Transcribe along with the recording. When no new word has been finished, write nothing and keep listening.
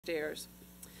Does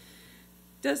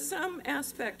some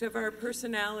aspect of our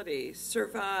personality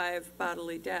survive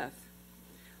bodily death?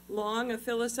 Long a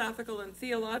philosophical and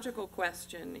theological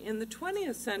question, in the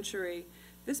 20th century,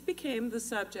 this became the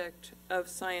subject of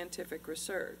scientific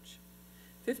research.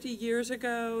 50 years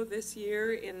ago, this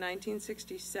year in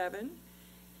 1967,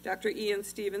 Dr. Ian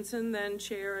Stevenson, then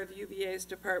chair of UVA's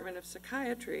Department of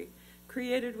Psychiatry,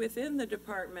 created within the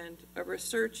department a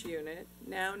research unit,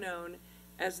 now known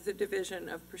as the Division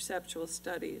of Perceptual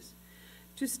Studies,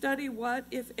 to study what,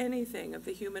 if anything, of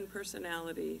the human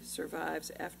personality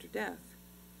survives after death.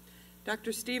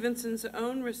 Dr. Stevenson's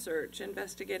own research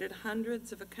investigated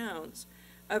hundreds of accounts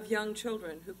of young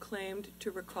children who claimed to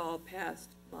recall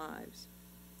past lives.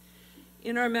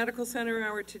 In our Medical Center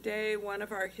Hour today, one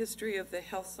of our History of the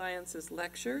Health Sciences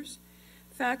lectures,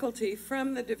 faculty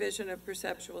from the Division of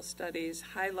Perceptual Studies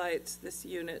highlights this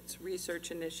unit's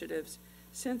research initiatives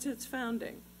since its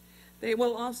founding. They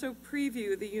will also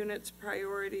preview the unit's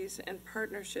priorities and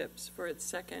partnerships for its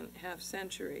second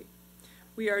half-century.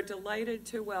 We are delighted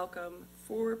to welcome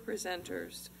 4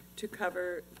 presenters to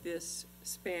cover this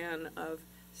span of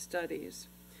studies.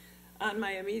 On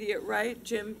my immediate right,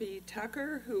 Jim B.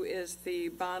 Tucker, who is the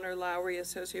Bonner-Lowry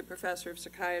Associate Professor of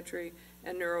Psychiatry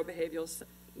and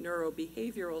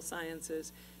Neurobehavioral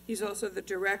Sciences. He's also the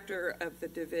director of the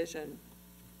division.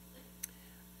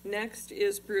 Next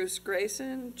is Bruce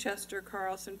Grayson, Chester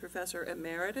Carlson Professor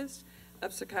Emeritus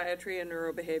of Psychiatry and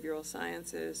Neurobehavioral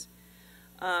Sciences.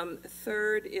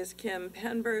 Third is Kim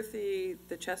Penberthy,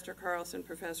 the Chester Carlson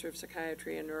Professor of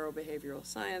Psychiatry and Neurobehavioral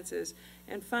Sciences.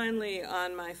 And finally,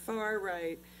 on my far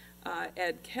right,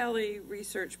 Ed Kelly,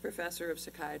 Research Professor of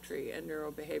Psychiatry and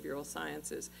Neurobehavioral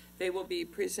Sciences. They will be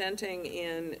presenting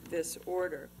in this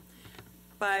order.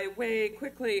 By way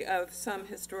quickly of some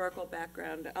historical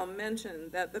background, I'll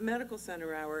mention that the Medical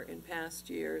Center Hour in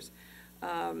past years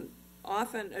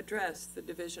often addressed the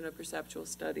Division of Perceptual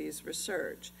Studies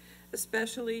research,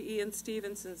 especially Ian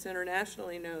Stevenson's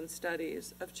internationally known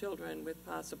studies of children with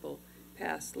possible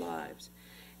past lives.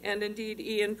 And indeed,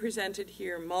 Ian presented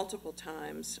here multiple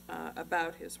times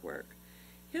about his work.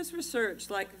 His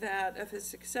research, like that of his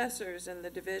successors in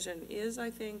the division, is, I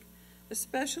think,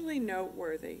 especially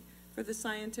noteworthy for the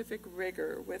scientific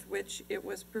rigor with which it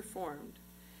was performed.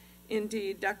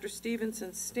 Indeed, Dr.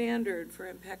 Stevenson's standard for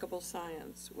impeccable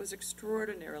science was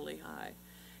extraordinarily high,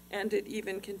 and it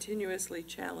even continuously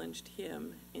challenged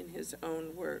him in his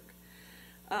own work.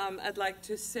 I'd like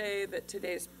to say that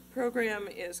today's program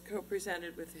is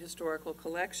co-presented with the Historical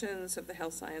Collections of the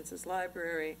Health Sciences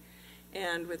Library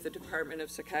and with the Department of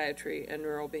Psychiatry and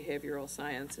Neurobehavioral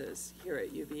Sciences here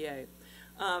at UVA.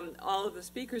 All of the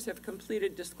speakers have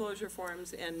completed disclosure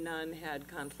forms and none had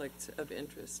conflicts of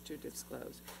interest to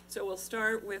disclose. So we'll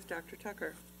start with Dr.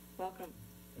 Tucker. Welcome.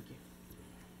 Thank you.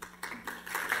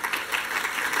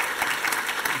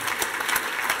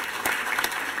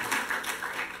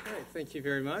 All right, thank you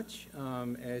very much.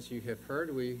 As you have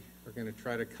heard, we are going to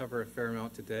try to cover a fair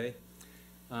amount today.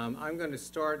 I'm going to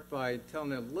start by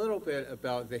telling a little bit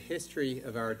about the history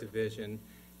of our division,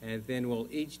 and then we'll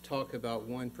each talk about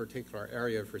one particular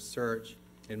area of research,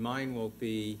 and mine will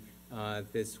be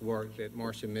this work that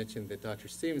Marcia mentioned that Dr.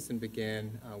 Stevenson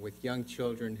began with young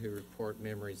children who report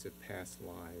memories of past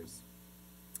lives.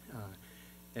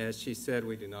 As she said,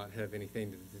 we do not have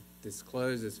anything to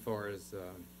disclose as far as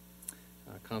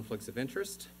conflicts of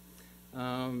interest.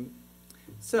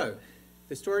 So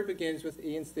the story begins with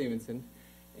Ian Stevenson.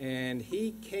 And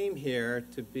he came here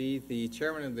to be the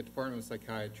chairman of the Department of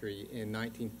Psychiatry in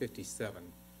 1957.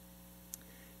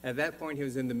 At that point, he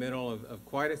was in the middle of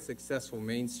quite a successful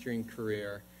mainstream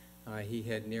career. He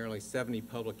had nearly 70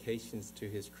 publications to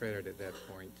his credit at that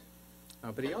point.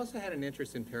 But he also had an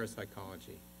interest in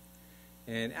parapsychology.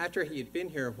 And after he had been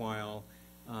here a while,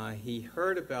 he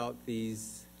heard about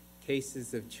these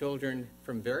cases of children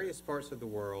from various parts of the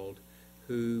world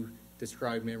who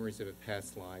described memories of a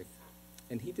past life.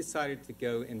 And he decided to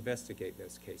go investigate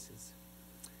those cases.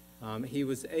 He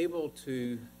was able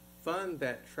to fund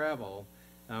that travel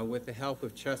with the help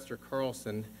of Chester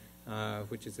Carlson,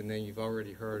 which is a name you've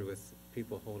already heard with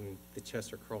people holding the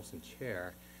Chester Carlson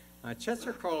chair.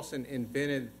 Chester Carlson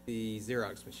invented the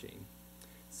Xerox machine.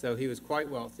 So he was quite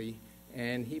wealthy,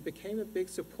 and he became a big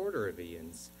supporter of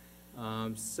Ian's.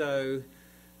 So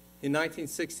in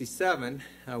 1967,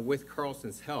 with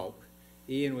Carlson's help,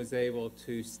 Ian was able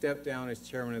to step down as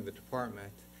chairman of the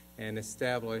department and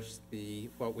establish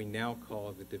what we now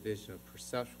call the Division of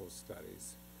Perceptual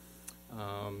Studies.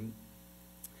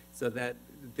 So that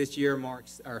this year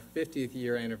marks our 50th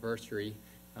year anniversary,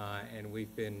 and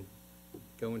we've been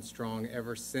going strong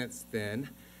ever since then.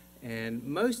 And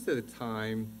most of the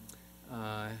time,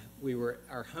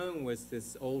 our home was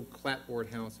this old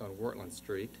clapboard house on Wortland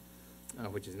Street,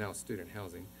 which is now student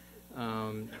housing.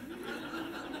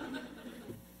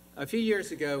 A few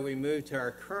years ago, we moved to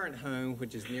our current home,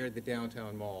 which is near the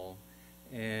downtown mall,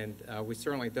 and we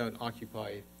certainly don't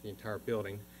occupy the entire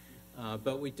building.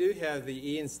 But we do have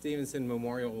the Ian Stevenson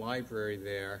Memorial Library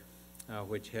there,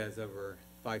 which has over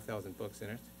 5,000 books in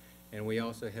it. And we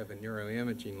also have a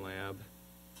neuroimaging lab.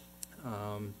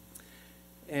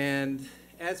 And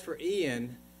as for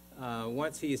Ian,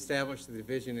 once he established the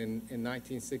division in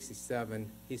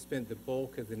 1967, he spent the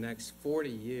bulk of the next 40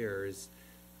 years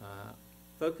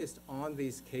focused on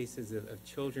these cases of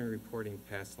children reporting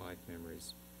past life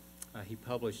memories. He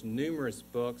published numerous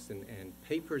books and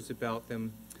papers about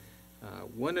them.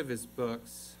 One of his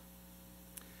books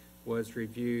was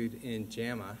reviewed in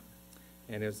JAMA,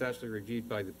 and it was actually reviewed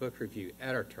by the book review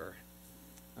editor,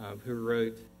 who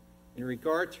wrote, "In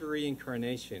regard to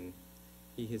reincarnation,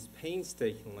 he has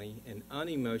painstakingly and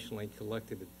unemotionally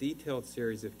collected a detailed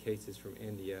series of cases from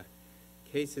India,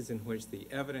 cases in which the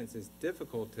evidence is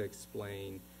difficult to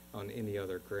explain on any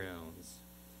other grounds.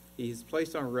 He has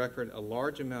placed on record a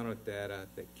large amount of data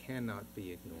that cannot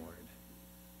be ignored."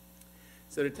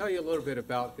 So to tell you a little bit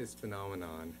about this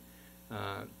phenomenon,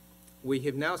 we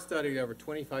have now studied over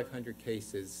 2,500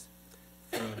 cases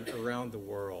from around the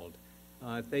world.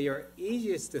 They are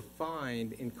easiest to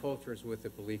find in cultures with a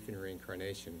belief in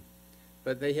reincarnation,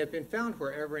 but they have been found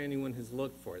wherever anyone has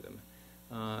looked for them.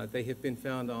 They have been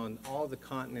found on all the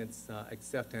continents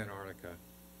except Antarctica.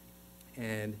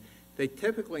 And they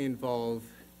typically involve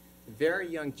very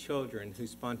young children who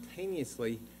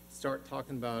spontaneously start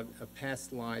talking about a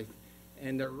past life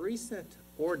and a recent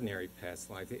ordinary past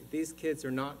life. These kids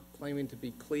are not claiming to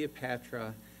be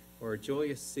Cleopatra or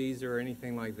Julius Caesar or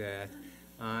anything like that,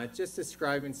 just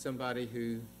describing somebody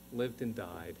who lived and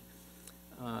died.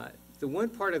 The one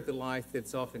part of the life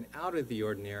that's often out of the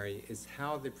ordinary is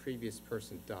how the previous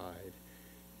person died.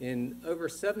 In over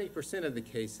 70% of the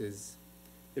cases,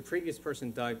 the previous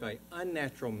person died by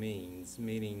unnatural means,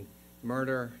 meaning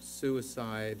murder,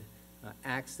 suicide,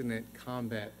 accident,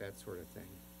 combat, that sort of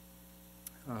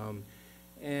thing.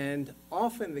 And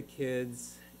often the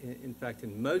kids, in fact,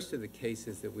 in most of the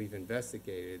cases that we've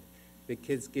investigated, the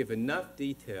kids give enough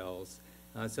details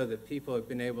so that people have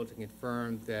been able to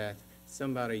confirm that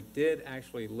somebody did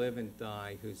actually live and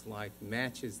die whose life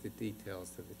matches the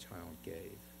details that the child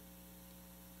gave.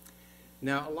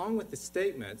 Now, along with the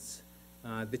statements,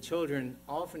 the children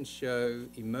often show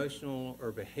emotional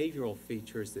or behavioral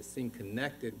features that seem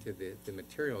connected to the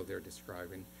material they're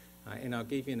describing, and I'll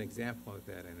give you an example of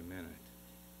that in a minute.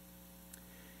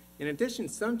 In addition,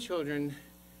 some children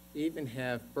even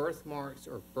have birthmarks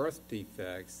or birth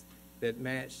defects that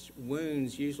match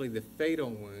wounds, usually the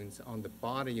fatal wounds, on the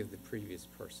body of the previous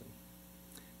person.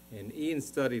 And Ian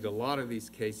studied a lot of these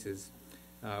cases.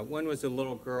 One was a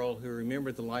little girl who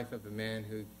remembered the life of a man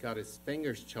who got his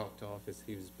fingers chopped off as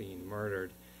he was being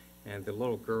murdered, and the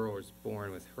little girl was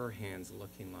born with her hands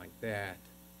looking like that.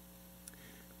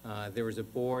 There was a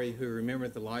boy who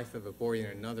remembered the life of a boy in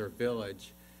another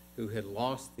village who had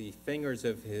lost the fingers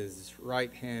of his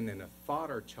right hand in a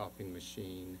fodder chopping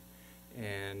machine,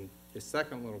 and the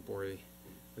second little boy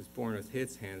was born with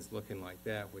his hands looking like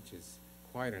that, which is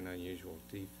quite an unusual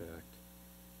defect.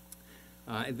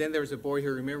 And then there was a boy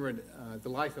who remembered the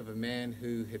life of a man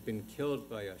who had been killed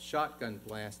by a shotgun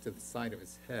blast to the side of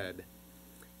his head,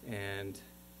 and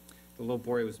the little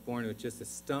boy was born with just a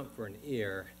stump for an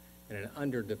ear and an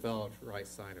underdeveloped right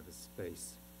side of his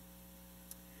face.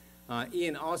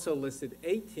 Ian also listed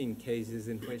 18 cases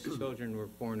in which children were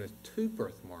born with two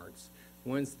birthmarks,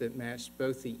 ones that matched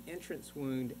both the entrance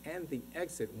wound and the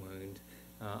exit wound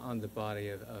on the body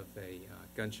of a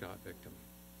gunshot victim.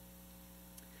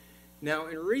 Now,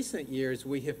 in recent years,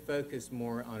 we have focused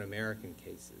more on American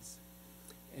cases,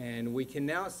 and we can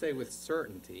now say with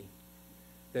certainty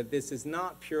that this is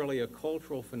not purely a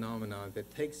cultural phenomenon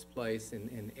that takes place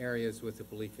in areas with a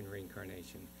belief in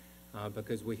reincarnation,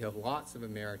 because we have lots of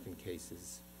American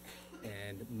cases,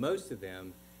 and most of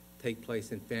them take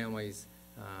place in families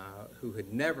who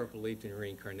had never believed in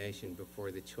reincarnation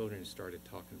before the children started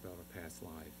talking about a past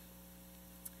life.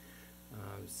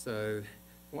 So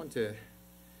I want to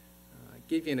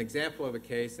give you an example of a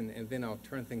case, and then I'll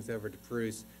turn things over to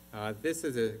Bruce. This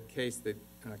is a case that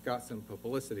got some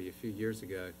publicity a few years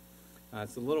ago.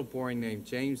 It's a little boy named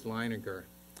James Leininger.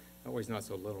 Oh, he's not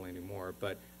so little anymore,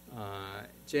 but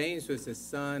James was the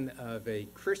son of a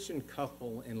Christian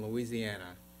couple in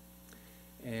Louisiana,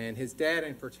 and his dad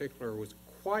in particular was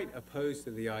quite opposed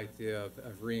to the idea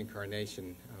of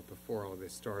reincarnation before all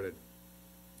this started.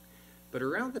 But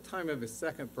around the time of his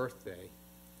second birthday,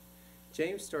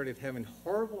 James started having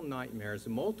horrible nightmares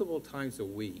multiple times a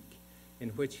week in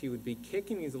which he would be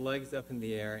kicking his legs up in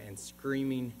the air and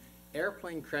screaming,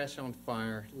 "Airplane crash on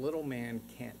fire, little man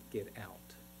can't get out."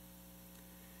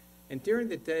 And during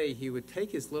the day, he would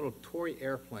take his little toy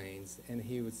airplanes and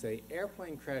he would say,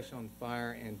 "Airplane crash on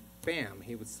fire," and bam,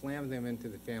 he would slam them into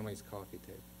the family's coffee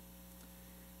table.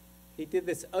 He did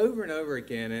this over and over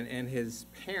again, and his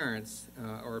parents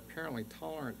are apparently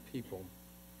tolerant people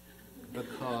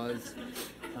because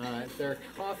their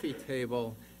coffee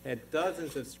table had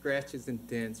dozens of scratches and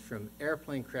dents from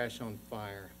 "airplane crash on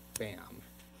fire," bam.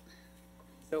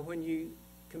 So when you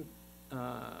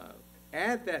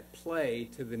add that play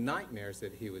to the nightmares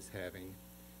that he was having,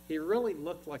 he really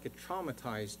looked like a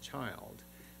traumatized child,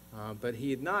 but he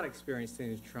had not experienced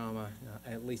any trauma,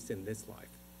 at least in this life.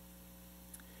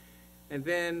 And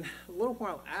then a little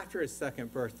while after his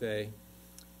second birthday,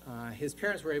 his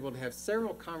parents were able to have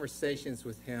several conversations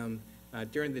with him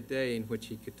during the day in which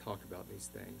he could talk about these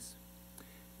things.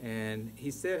 And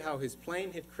he said how his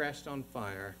plane had crashed on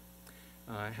fire,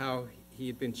 how he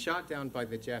had been shot down by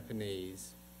the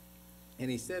Japanese, and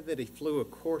he said that he flew a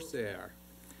Corsair.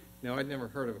 Now, I'd never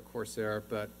heard of a Corsair,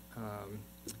 but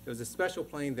it was a special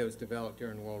plane that was developed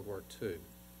during World War II.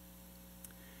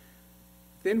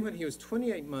 Then when he was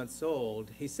 28 months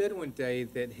old, he said one day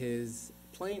that his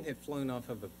plane had flown off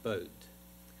of a boat,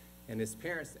 and his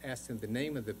parents asked him the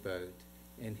name of the boat,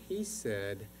 and he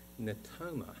said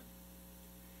Natoma.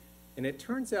 And it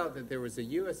turns out that there was a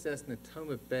USS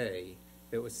Natoma Bay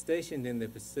that was stationed in the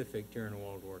Pacific during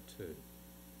World War II.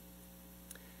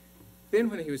 Then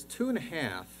when he was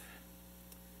 2.5,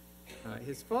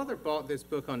 his father bought this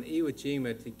book on Iwo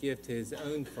Jima to give to his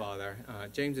own father,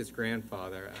 James's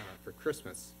grandfather, for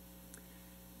Christmas.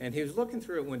 And he was looking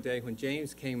through it one day when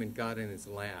James came and got in his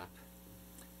lap.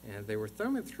 And they were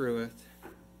thumbing through it,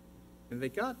 and they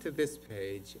got to this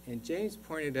page, and James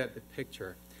pointed at the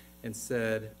picture and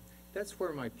said, "That's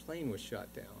where my plane was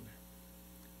shot down."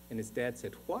 And his dad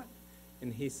said, "What?"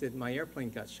 And he said, "My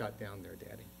airplane got shot down there,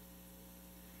 Daddy."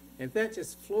 And that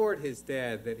just floored his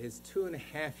dad that his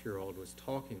 2.5-year-old was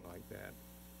talking like that.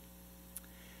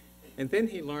 And then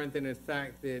he learned that, in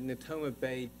fact, the Natoma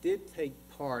Bay did take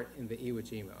part in the Iwo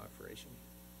Jima operation.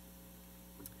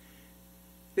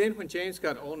 Then when James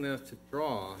got old enough to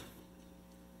draw,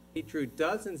 he drew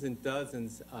dozens and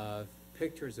dozens of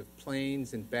pictures of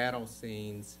planes and battle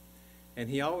scenes, and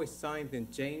he always signed them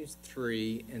James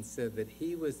 3 and said that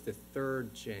he was the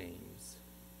third James.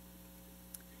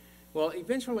 Well,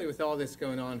 eventually with all this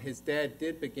going on, his dad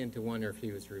did begin to wonder if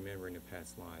he was remembering a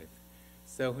past life.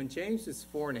 So when James was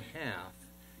 4.5,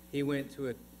 he went to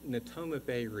a Natoma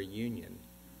Bay reunion.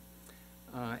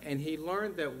 And he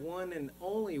learned that one and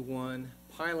only one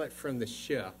pilot from the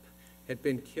ship had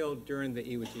been killed during the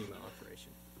Iwo Jima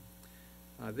operation.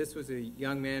 This was a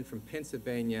young man from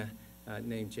Pennsylvania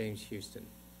named James Houston.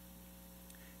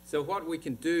 So what we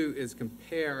can do is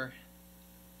compare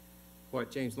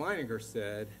what James Leininger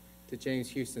said to James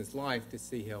Houston's life to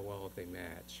see how well they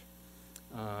match.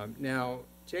 Now,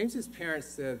 James's parents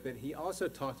said that he also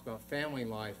talked about family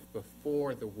life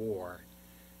before the war,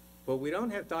 but we don't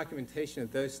have documentation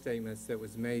of those statements that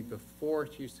was made before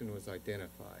Houston was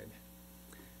identified.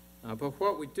 But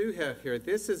what we do have here,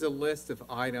 this is a list of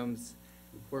items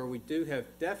where we do have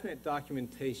definite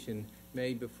documentation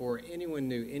made before anyone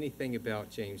knew anything about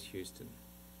James Houston.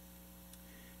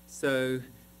 So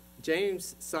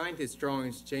James signed his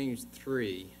drawings James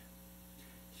 3.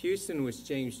 Houston was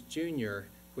James Jr.,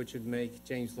 which would make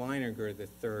James Leininger the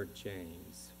third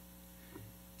James.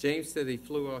 James said he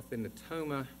flew off the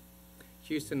Natoma.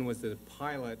 Houston was the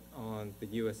pilot on the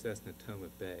USS Natoma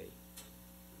Bay.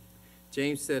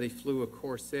 James said he flew a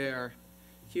Corsair.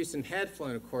 Houston had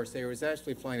flown a Corsair. He was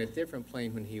actually flying a different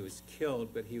plane when he was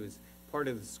killed, but he was part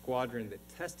of the squadron that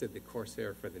tested the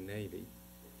Corsair for the Navy.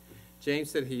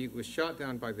 James said he was shot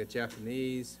down by the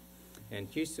Japanese, and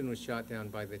Houston was shot down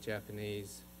by the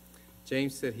Japanese.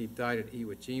 James said he died at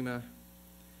Iwo Jima.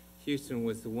 Houston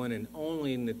was the one and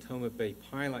only Natoma Bay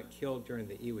pilot killed during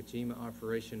the Iwo Jima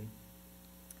operation.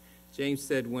 James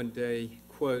said one day,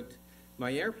 quote,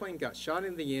 "My airplane got shot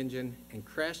in the engine and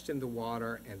crashed in the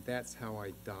water, and that's how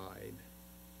I died."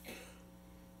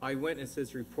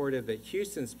 Eyewitnesses reported that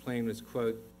Houston's plane was,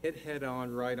 quote, "hit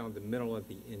head-on right on the middle of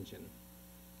the engine."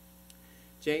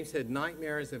 James had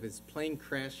nightmares of his plane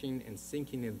crashing and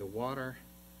sinking in the water,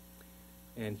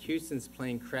 and Houston's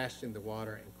plane crashed in the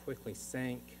water and quickly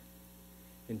sank.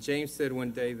 And James said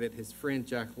one day that his friend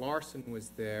Jack Larson was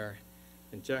there,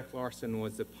 and Jack Larson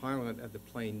was the pilot of the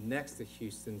plane next to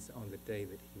Houston's on the day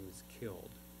that he was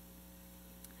killed.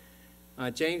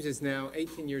 James is now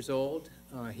 18 years old.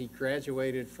 He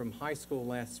graduated from high school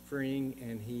last spring,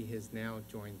 and he has now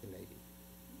joined the Navy.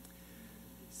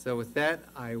 So with that,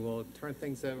 I will turn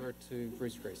things over to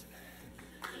Bruce Grayson.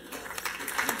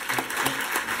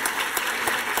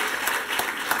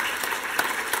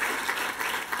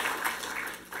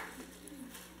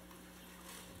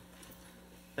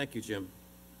 Thank you, Jim.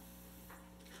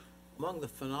 Among the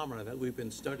phenomena that we've been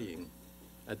studying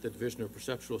at the Division of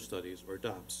Perceptual Studies, or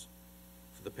DOPS,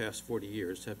 for the past 40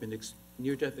 years have been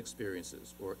near-death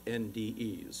experiences, or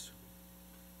NDEs.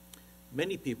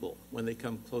 Many people, when they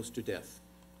come close to death,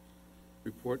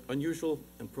 report unusual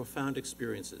and profound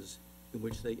experiences in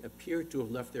which they appear to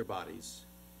have left their bodies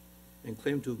and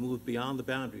claim to have moved beyond the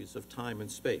boundaries of time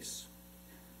and space.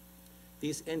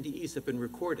 These NDEs have been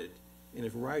recorded in a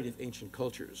variety of ancient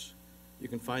cultures. You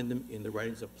can find them in the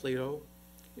writings of Plato,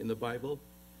 in the Bible,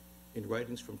 in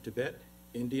writings from Tibet,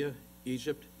 India,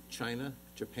 Egypt, China,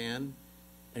 Japan,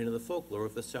 and in the folklore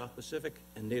of the South Pacific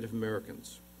and Native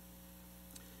Americans.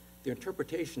 The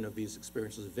interpretation of these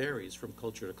experiences varies from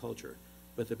culture to culture,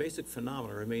 but the basic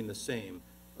phenomena remain the same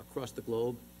across the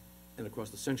globe and across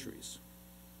the centuries.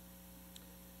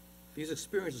 These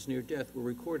experiences near death were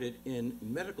recorded in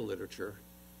medical literature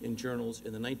in journals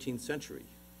in the 19th century,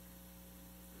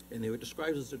 and they were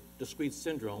described as a discrete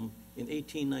syndrome in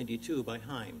 1892 by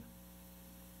Heim.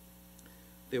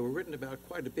 They were written about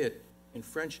quite a bit in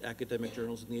French academic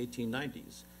journals in the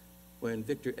 1890s, when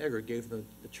Victor Egger gave them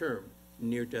the term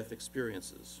near-death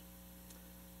experiences.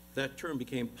 That term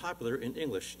became popular in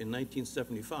English in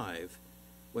 1975,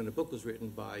 when a book was written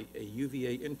by a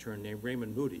UVA intern named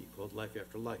Raymond Moody called Life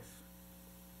After Life.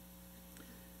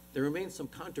 There remains some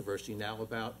controversy now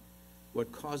about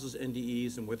what causes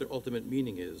NDEs and what their ultimate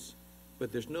meaning is,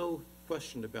 but there's no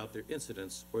question about their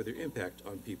incidence or their impact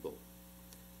on people.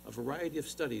 A variety of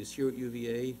studies here at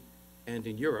UVA and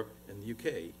in Europe and the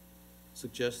UK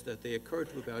suggest that they occur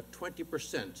to about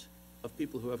 20% of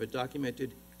people who have a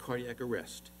documented cardiac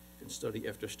arrest in study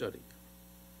after study.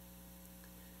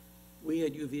 We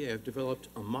at UVA have developed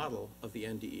a model of the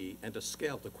NDE and a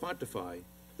scale to quantify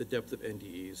the depth of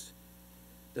NDEs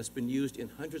that's been used in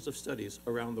hundreds of studies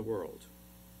around the world.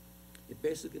 It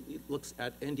basically looks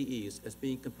at NDEs as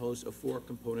being composed of 4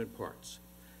 component parts: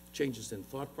 changes in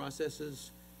thought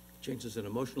processes, changes in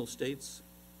emotional states,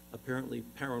 apparently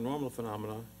paranormal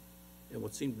phenomena, and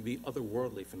what seem to be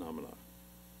otherworldly phenomena.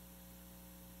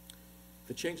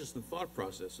 The changes in thought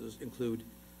processes include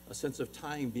a sense of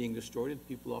time being distorted.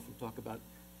 People often talk about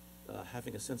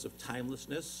having a sense of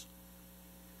timelessness,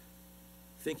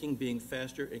 thinking being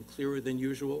faster and clearer than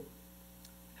usual,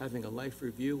 having a life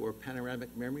review or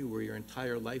panoramic memory where your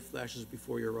entire life flashes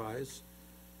before your eyes,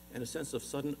 and a sense of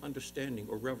sudden understanding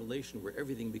or revelation where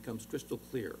everything becomes crystal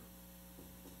clear.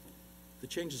 The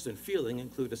changes in feeling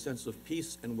include a sense of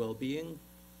peace and well-being,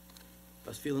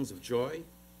 feelings of joy,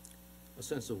 a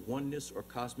sense of oneness or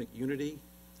cosmic unity,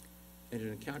 and an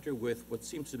encounter with what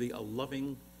seems to be a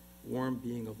loving, warm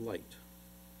being of light.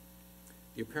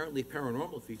 The apparently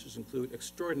paranormal features include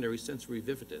extraordinary sensory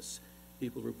vividness.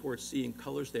 People report seeing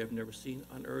colors they have never seen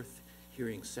on Earth,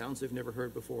 hearing sounds they've never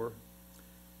heard before,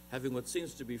 having what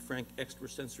seems to be frank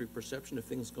extrasensory perception of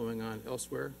things going on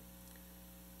elsewhere,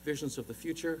 visions of the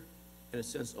future, and a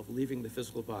sense of leaving the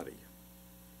physical body.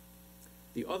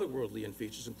 The otherworldly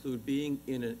features include being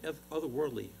in an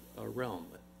otherworldly realm,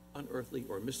 unearthly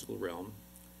or mystical realm,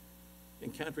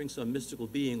 encountering some mystical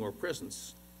being or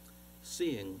presence,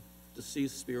 seeing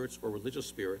deceased spirits or religious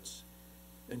spirits,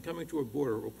 and coming to a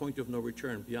border or point of no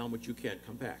return beyond which you can't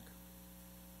come back.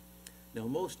 Now,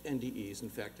 most NDEs, in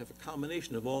fact, have a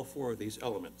combination of all 4 of these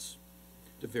elements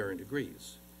to varying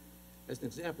degrees. As an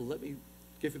example, let me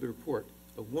give you the report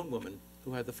of one woman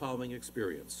who had the following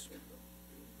experience.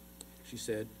 She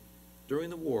said, "During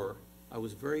the war, I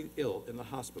was very ill in the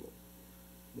hospital.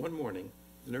 One morning,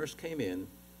 the nurse came in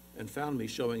and found me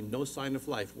showing no sign of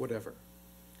life whatever.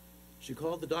 She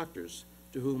called the doctors,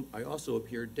 to whom I also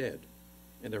appeared dead,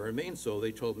 and I remained so,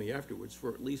 they told me afterwards,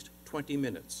 for at least 20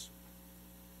 minutes.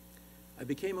 I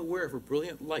became aware of a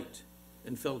brilliant light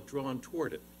and felt drawn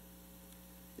toward it.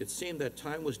 It seemed that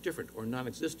time was different or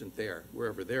non-existent there,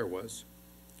 wherever there was.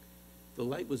 The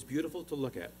light was beautiful to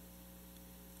look at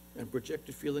and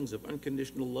projected feelings of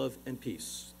unconditional love and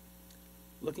peace.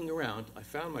 Looking around, I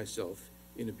found myself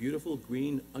in a beautiful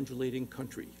green undulating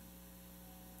country.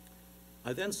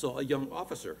 I then saw a young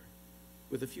officer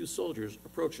with a few soldiers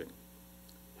approaching.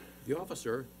 The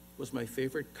officer was my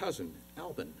favorite cousin,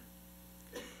 Albin.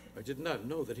 I did not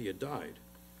know that he had died,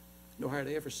 nor had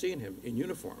I ever seen him in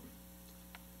uniform.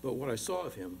 But what I saw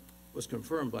of him was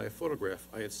confirmed by a photograph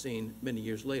I had seen many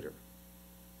years later.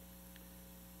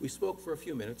 We spoke for a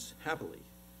few minutes, happily,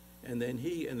 and then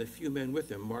he and the few men with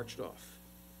him marched off.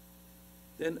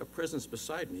 Then a presence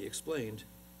beside me explained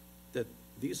that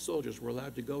these soldiers were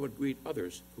allowed to go and greet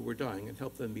others who were dying and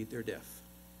help them meet their death.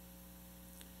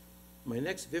 My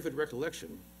next vivid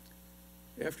recollection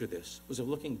after this was of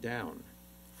looking down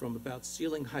from about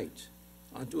ceiling height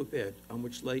onto a bed on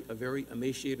which lay a very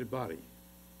emaciated body.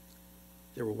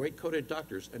 There were white-coated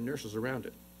doctors and nurses around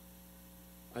it.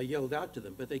 I yelled out to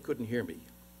them, but they couldn't hear me.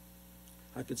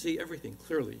 I could see everything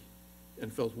clearly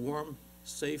and felt warm,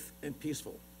 safe, and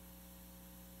peaceful.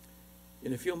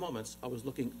 In a few moments, I was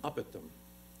looking up at them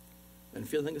and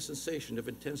feeling a sensation of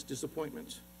intense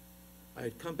disappointment. I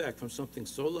had come back from something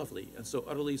so lovely and so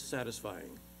utterly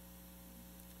satisfying.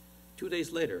 2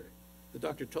 days later, the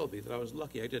doctor told me that I was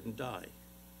lucky I didn't die.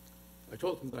 I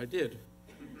told him that I did.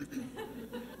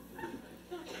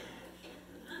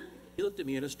 He looked at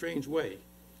me in a strange way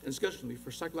and scheduled me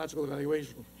for psychological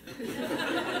evaluation.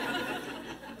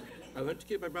 I learned to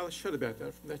keep my mouth shut about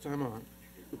that from that time on.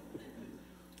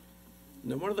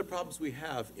 Now, one of the problems we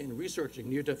have in researching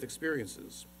near-death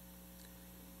experiences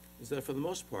is that, for the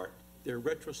most part, they're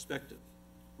retrospective.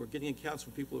 We're getting accounts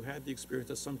from people who had the experience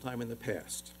at some time in the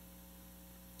past.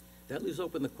 That leaves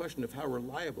open the question of how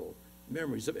reliable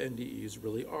memories of NDEs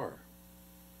really are.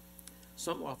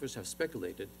 Some authors have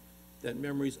speculated that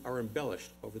memories are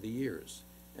embellished over the years,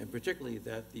 and particularly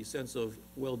that the sense of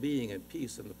well-being and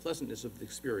peace and the pleasantness of the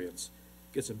experience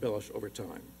gets embellished over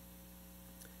time.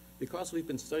 Because we've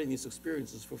been studying these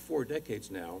experiences for 4 decades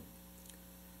now,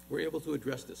 we're able to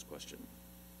address this question.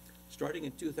 Starting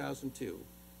in 2002,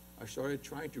 I started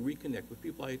trying to reconnect with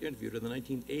people I had interviewed in the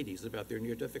 1980s about their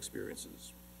near-death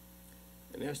experiences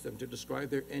and asked them to describe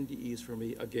their NDEs for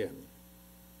me again.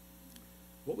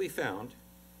 What we found,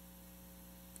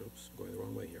 oops, I'm going the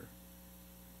wrong way here,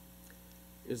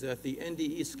 is that the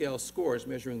NDE scale scores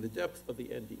measuring the depth of the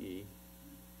NDE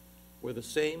were the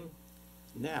same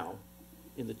now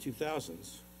in the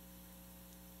 2000s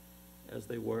as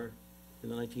they were in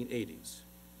the 1980s.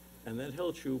 And that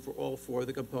held true for all 4 of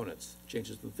the components: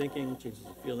 changes in thinking, changes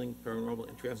in feeling, paranormal,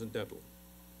 and transcendental.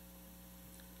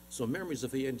 So memories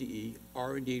of the NDE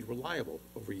are indeed reliable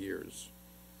over years,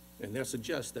 and that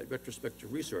suggests that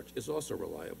retrospective research is also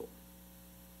reliable.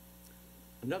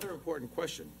 Another important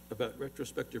question about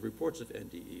retrospective reports of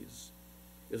NDEs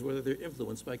is whether they're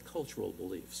influenced by cultural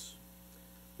beliefs.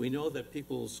 We know that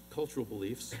people's cultural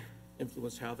beliefs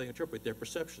influence how they interpret their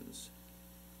perceptions.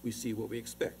 We see what we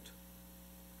expect.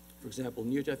 For example,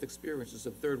 near-death experiences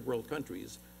in third world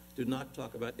countries do not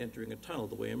talk about entering a tunnel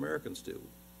the way Americans do.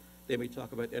 They may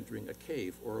talk about entering a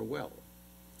cave or a well.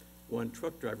 One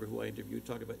truck driver who I interviewed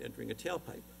talked about entering a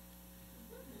tailpipe.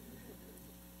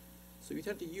 So you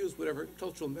tend to use whatever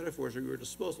cultural metaphors are at your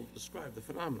disposal to describe the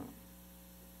phenomenon.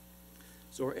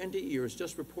 So our NDE is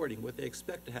just reporting what they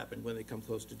expect to happen when they come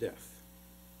close to death.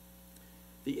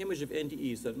 The image of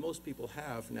NDEs that most people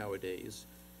have nowadays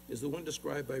is the one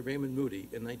described by Raymond Moody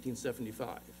in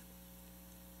 1975.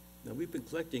 Now, we've been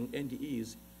collecting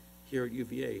NDEs here at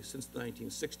UVA since the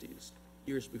 1960s,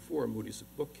 years before Moody's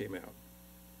book came out.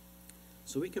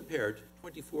 So we compared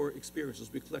 24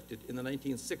 experiences we collected in the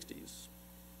 1960s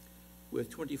with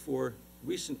 24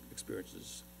 recent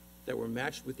experiences that were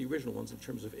matched with the original ones in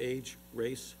terms of age,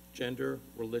 race, gender,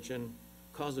 religion,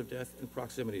 cause of death, and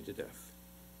proximity to death.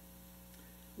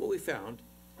 What we found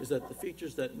is that the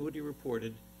features that Moody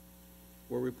reported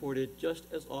were reported just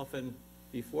as often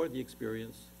before the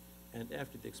experience and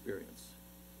after the experience,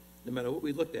 no matter what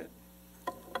we looked at.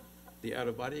 The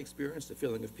out-of-body experience, the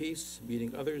feeling of peace,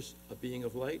 meeting others, a being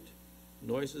of light,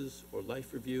 noises, or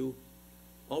life review,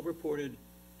 all reported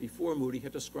before Moody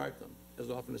had described them as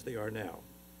often as they are now.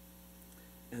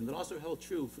 And that also held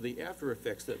true for the after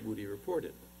effects that Moody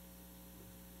reported.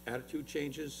 Attitude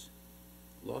changes,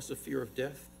 loss of fear of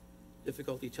death,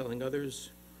 difficulty telling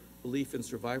others, belief in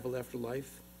survival after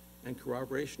life, and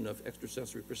corroboration of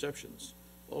extrasensory perceptions,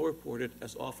 all reported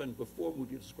as often before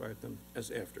Moody described them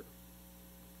as after.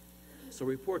 So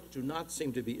reports do not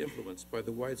seem to be influenced by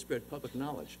the widespread public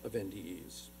knowledge of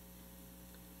NDEs,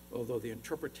 although the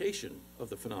interpretation of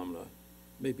the phenomena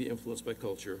may be influenced by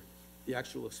culture. The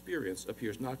actual experience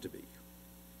appears not to be.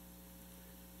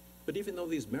 But even though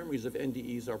these memories of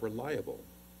NDEs are reliable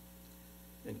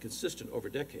and consistent over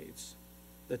decades,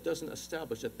 that doesn't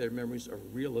establish that their memories are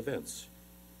real events,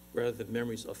 rather than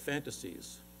memories of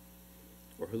fantasies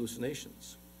or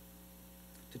hallucinations.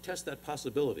 To test that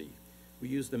possibility, we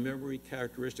used the Memory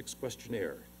Characteristics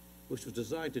Questionnaire, which was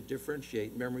designed to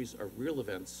differentiate memories of real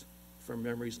events from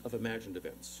memories of imagined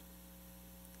events.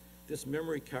 This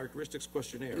Memory Characteristics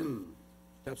Questionnaire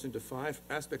taps into 5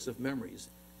 aspects of memories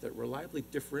that reliably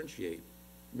differentiate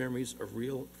memories of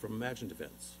real from imagined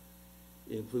events.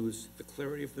 It includes the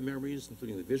clarity of the memories,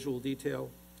 including the visual detail,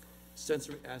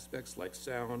 sensory aspects like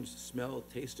sound, smell,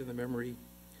 taste in the memory,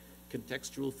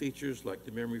 contextual features like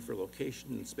the memory for location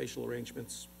and spatial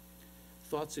arrangements,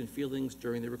 thoughts and feelings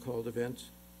during the recalled event,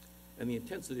 and the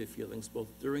intensity of feelings both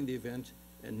during the event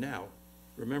and now,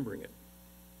 remembering it.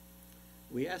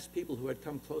 We asked people who had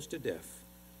come close to death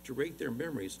to rate their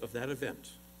memories of that event,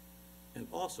 and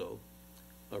also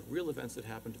of real events that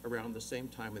happened around the same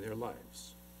time in their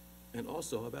lives, and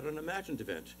also about an imagined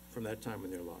event from that time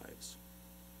in their lives.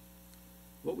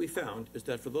 What we found is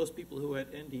that for those people who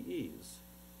had NDEs,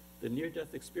 the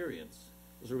near-death experience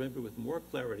was remembered with more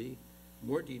clarity,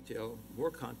 more detail,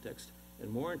 more context,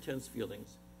 and more intense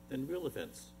feelings than real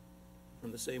events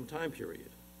from the same time period.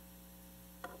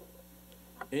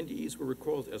 NDEs were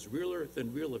recalled as realer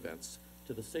than real events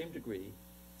to the same degree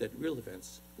that real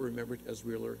events were remembered as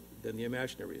realer than the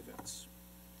imaginary events.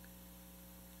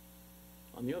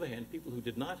 On the other hand, people who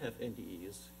did not have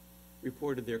NDEs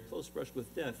reported their close brush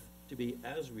with death to be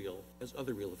as real as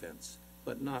other real events,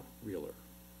 but not realer.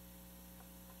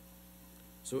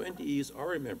 So NDEs are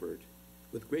remembered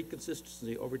with great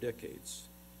consistency over decades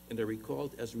and are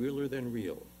recalled as realer than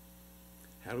real.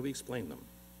 How do we explain them?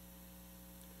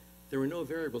 There are no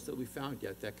variables that we found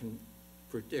yet that can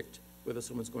predict whether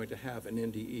someone's going to have an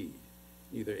NDE,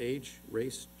 neither age,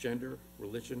 race, gender,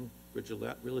 religion,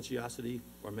 religiosity,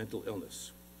 or mental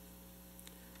illness.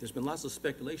 There's been lots of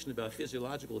speculation about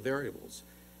physiological variables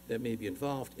that may be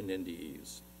involved in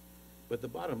NDEs, but the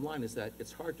bottom line is that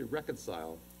it's hard to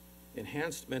reconcile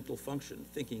enhanced mental function,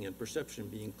 thinking and perception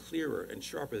being clearer and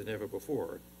sharper than ever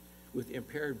before, with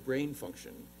impaired brain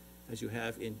function, as you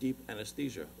have in deep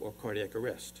anesthesia or cardiac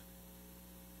arrest.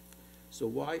 So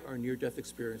why are near-death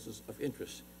experiences of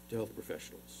interest to health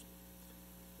professionals?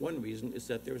 One reason is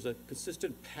that there is a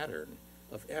consistent pattern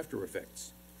of after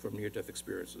effects from near-death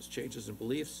experiences, changes in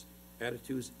beliefs,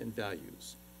 attitudes, and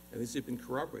values. And these have been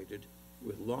corroborated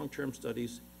with long-term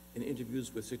studies and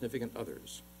interviews with significant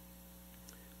others.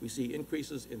 We see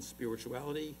increases in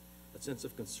spirituality, a sense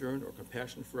of concern or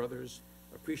compassion for others,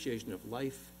 appreciation of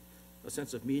life, a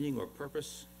sense of meaning or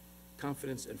purpose,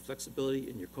 confidence and flexibility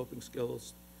in your coping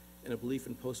skills, and a belief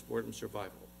in post-mortem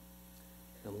survival.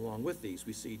 And along with these,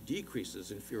 we see decreases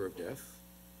in fear of death,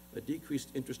 a decreased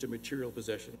interest in material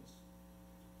possessions,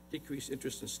 decreased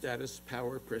interest in status,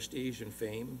 power, prestige, and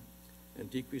fame, and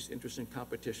decreased interest in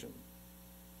competition.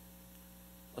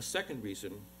 A second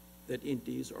reason that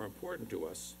NDEs are important to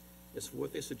us is for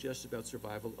what they suggest about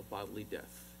survival of bodily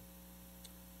death.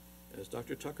 As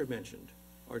Dr. Tucker mentioned,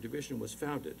 our division was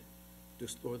founded to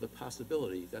explore the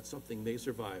possibility that something may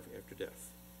survive after death,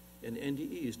 and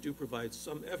NDEs do provide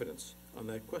some evidence on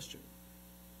that question.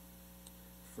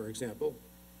 For example,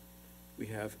 we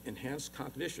have enhanced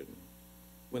cognition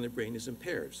when the brain is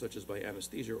impaired, such as by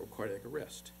anesthesia or cardiac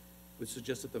arrest, which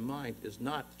suggests that the mind is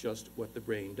not just what the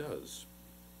brain does.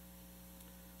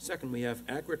 Second, we have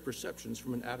accurate perceptions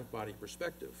from an out-of-body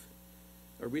perspective.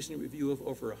 A recent review of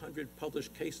over 100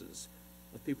 published cases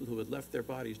of people who had left their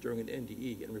bodies during an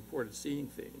NDE and reported seeing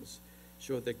things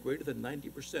showed that greater than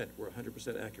 90% were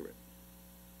 100% accurate.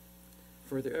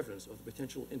 Further evidence of the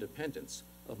potential independence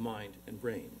of mind and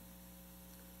brain.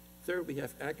 Third, we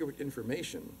have accurate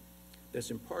information that's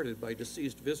imparted by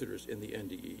deceased visitors in the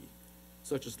NDE,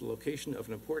 such as the location of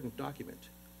an important document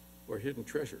or hidden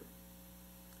treasure,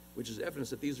 which is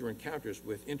evidence that these are encounters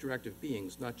with interactive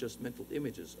beings, not just mental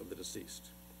images of the deceased.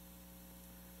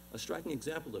 A striking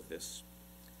example of this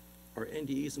are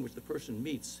NDEs in which the person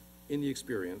meets in the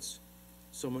experience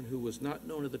someone who was not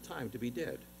known at the time to be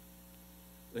dead.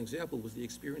 An example was the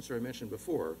experiencer I mentioned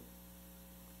before,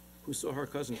 who saw her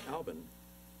cousin Albin,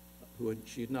 who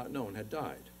she had not known had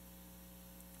died.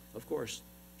 Of course,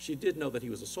 she did know that he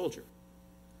was a soldier,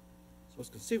 so it's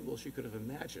conceivable she could have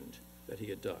imagined that he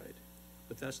had died,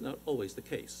 but that's not always the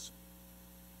case.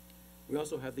 We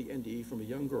also have the NDE from a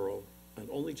young girl, an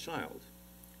only child,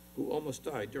 who almost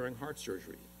died during heart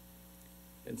surgery,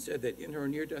 and said that in her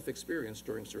near-death experience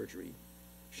during surgery,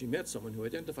 she met someone who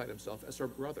identified himself as her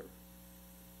brother.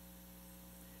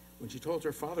 When she told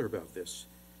her father about this,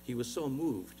 he was so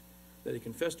moved that he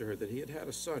confessed to her that he had had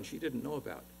a son she didn't know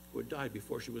about who had died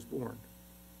before she was born.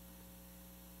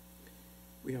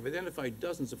 We have identified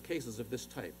dozens of cases of this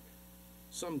type,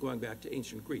 some going back to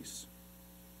ancient Greece.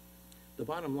 The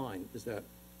bottom line is that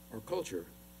our culture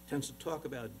tends to talk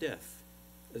about death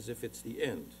as if it's the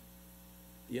end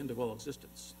of all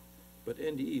existence. But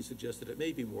NDE suggests that it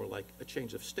may be more like a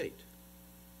change of state.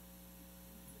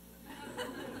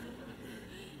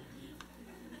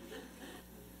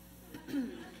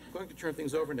 going to turn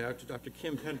things over now to Dr.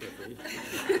 Kim Penberthy.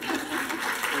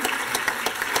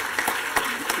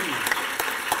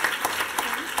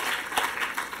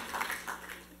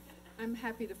 I'm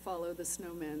happy to follow the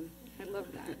snowmen. I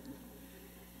love that.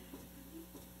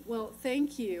 Well,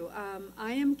 thank you.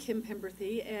 I am Kim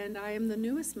Penberthy, and I am the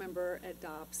newest member at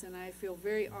DOPS, and I feel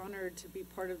very honored to be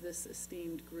part of this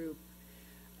esteemed group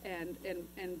and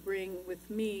bring with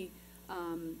me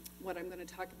what I'm going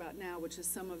to talk about now, which is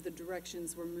some of the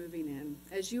directions we're moving in.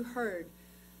 As you heard,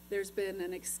 there's been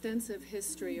an extensive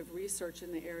history of research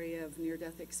in the area of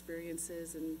near-death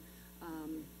experiences and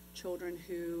children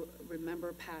who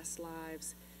remember past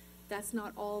lives. That's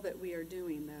not all that we are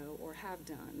doing, though, or have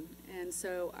done. And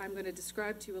so I'm going to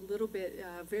describe to you a little bit,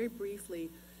 very briefly,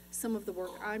 some of the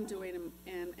work I'm doing,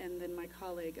 and then my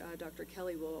colleague, Dr.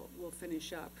 Kelly, will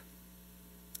finish up.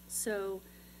 So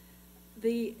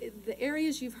the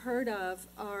areas you've heard of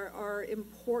are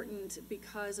important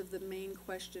because of the main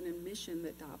question and mission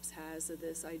that DOPS has, of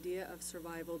this idea of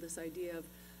survival, this idea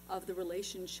of the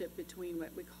relationship between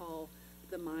what we call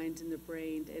the mind and the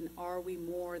brain, and are we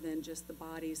more than just the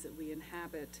bodies that we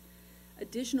inhabit?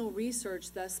 Additional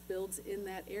research thus builds in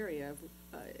that area,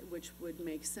 which would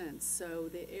make sense. So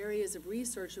the areas of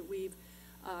research that we've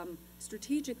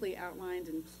strategically outlined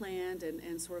and planned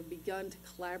and sort of begun to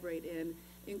collaborate in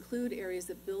include areas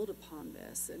that build upon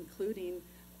this, including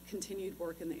continued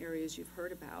work in the areas you've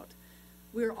heard about.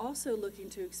 We're also looking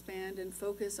to expand and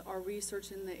focus our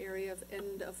research in the area of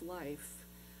end of life.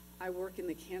 I work in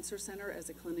the Cancer Center as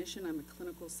a clinician. I'm a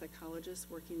clinical psychologist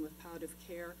working with palliative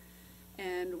care,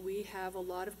 and we have a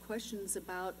lot of questions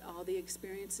about all the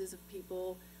experiences of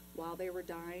people while they were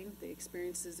dying, the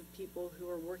experiences of people who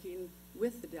are working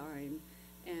with the dying,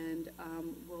 and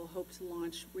we'll hope to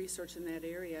launch research in that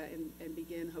area and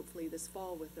begin hopefully this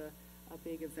fall with a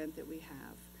big event that we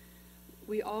have.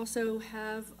 We also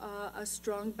have a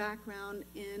strong background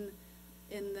in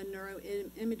the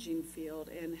neuroimaging field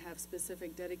and have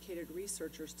specific dedicated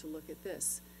researchers to look at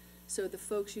this. So the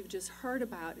folks you've just heard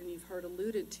about and you've heard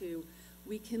alluded to,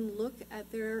 we can look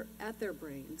at their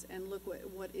brains and look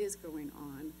what is going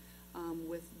on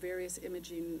with various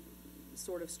imaging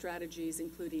sort of strategies,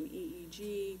 including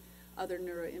EEG, other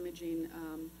neuroimaging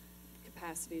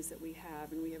capacities that we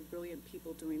have, and we have brilliant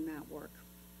people doing that work.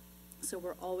 So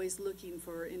we're always looking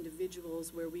for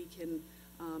individuals where we can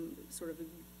sort of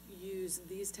use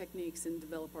these techniques and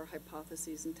develop our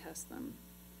hypotheses and test them.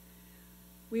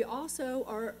 We also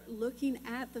are looking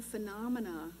at the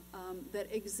phenomena that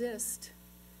exist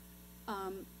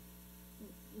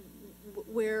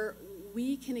where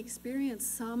we can experience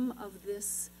some of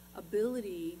this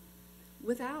ability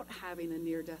without having a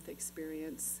near-death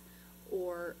experience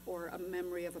or a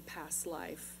memory of a past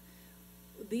life.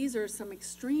 These are some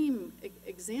extreme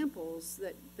examples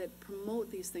that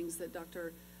promote these things that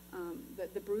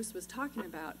that Bruce was talking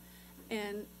about.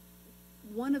 And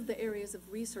one of the areas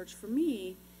of research for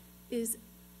me is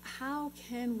how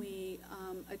can we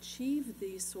achieve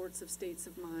these sorts of states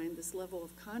of mind, this level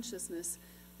of consciousness,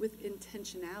 with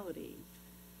intentionality.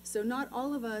 So not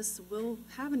all of us will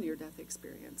have a near-death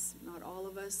experience. Not all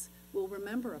of us will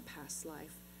remember a past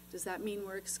life. Does that mean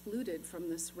we're excluded from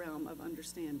this realm of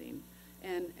understanding?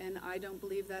 And I don't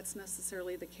believe that's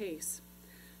necessarily the case.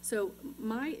 So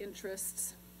my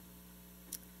interests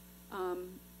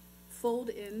fold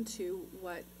into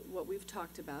what we've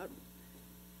talked about,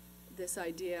 this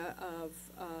idea of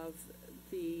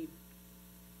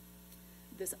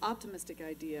this optimistic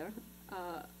idea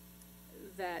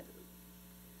that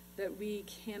we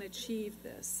can achieve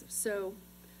this. So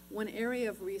one area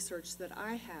of research that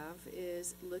I have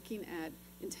is looking at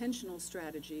intentional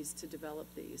strategies to develop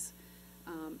these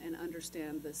and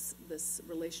understand this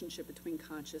relationship between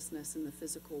consciousness and the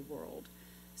physical world.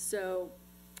 So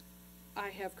I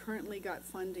have currently got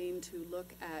funding to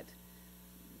look at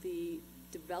the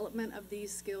development of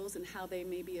these skills and how they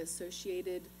may be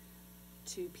associated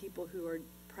to people who are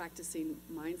practicing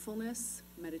mindfulness,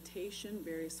 meditation,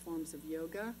 various forms of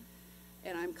yoga.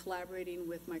 And I'm collaborating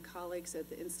with my colleagues at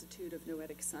the Institute of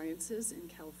Noetic Sciences in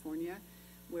California,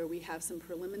 where we have some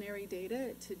preliminary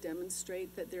data to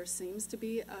demonstrate that there seems to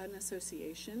be an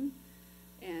association.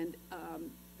 And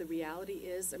the reality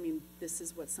is, I mean, this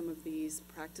is what some of these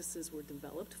practices were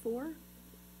developed for,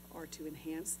 are to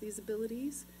enhance these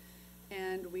abilities.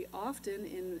 And we often,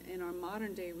 in our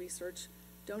modern day research,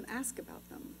 don't ask about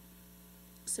them.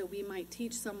 So we might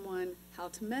teach someone how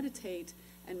to meditate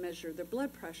and measure their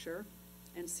blood pressure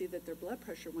and see that their blood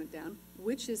pressure went down,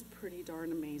 which is pretty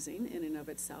darn amazing in and of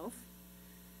itself.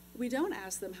 We don't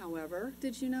ask them, however,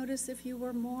 did you notice if you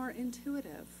were more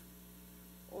intuitive,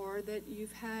 or that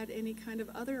you've had any kind of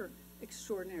other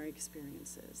extraordinary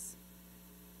experiences.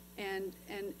 And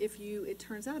it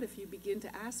turns out if you begin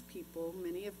to ask people,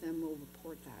 many of them will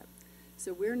report that.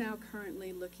 So we're now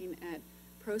currently looking at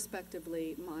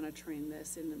prospectively monitoring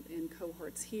this in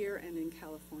cohorts here and in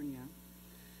California.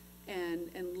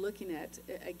 And looking at,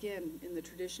 again, in the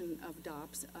tradition of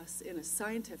DOPS, us in a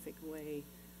scientific way,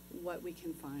 what we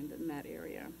can find in that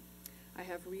area. I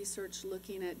have research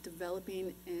looking at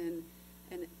developing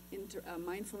a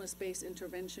mindfulness-based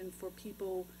intervention for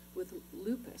people with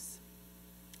lupus.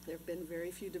 There have been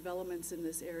very few developments in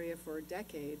this area for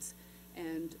decades,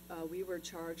 and we were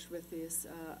charged with this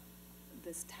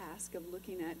task of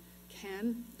looking at,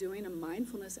 can doing a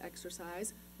mindfulness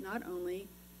exercise not only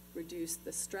reduce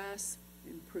the stress,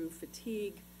 improve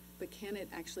fatigue, but can it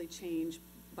actually change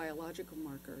biological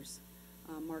markers,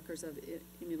 markers of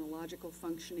immunological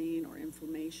functioning or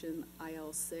inflammation,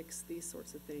 IL-6, these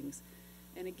sorts of things.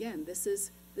 And again, this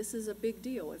is a big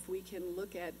deal if we can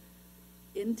look at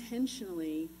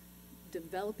intentionally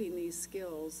developing these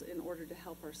skills in order to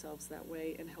help ourselves that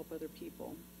way and help other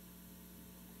people.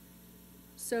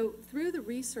 So through the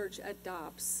research at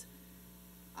DOPS,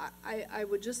 I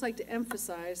would just like to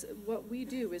emphasize what we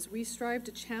do is we strive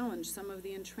to challenge some of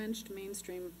the entrenched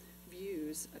mainstream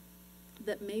views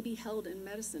that may be held in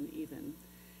medicine even,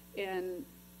 and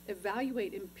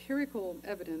evaluate empirical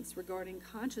evidence regarding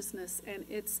consciousness and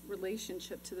its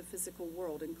relationship to the physical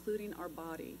world, including our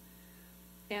body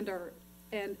and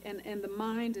the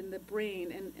mind and the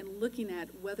brain, and looking at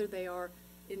whether they are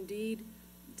indeed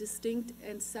distinct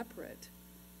and separate.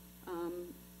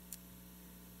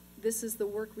 This is the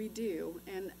work we do,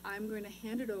 and I'm going to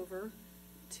hand it over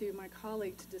to my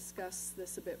colleague to discuss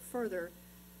this a bit further,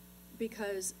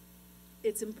 because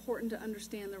it's important to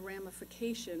understand the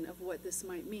ramification of what this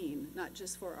might mean, not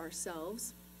just for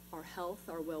ourselves, our health,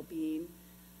 our well-being,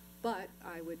 but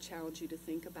I would challenge you to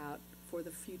think about for the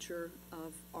future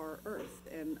of our Earth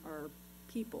and our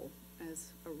people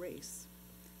as a race.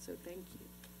 So thank you.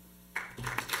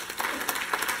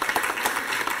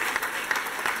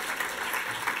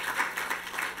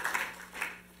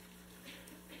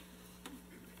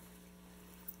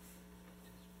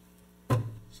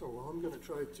 So I'm going to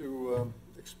try to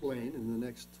explain in the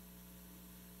next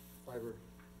 5 or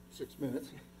 6 minutes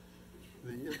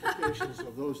the implications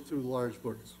of those two large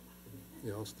books.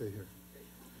 Yeah, I'll stay here.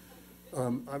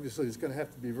 Obviously, it's going to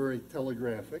have to be very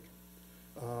telegraphic,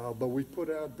 but we put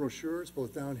out brochures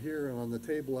both down here and on the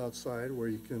table outside where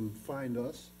you can find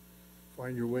us,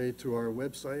 find your way to our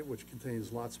website, which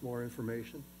contains lots more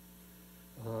information,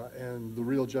 and the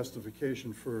real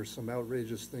justification for some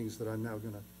outrageous things that I'm now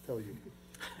going to tell you.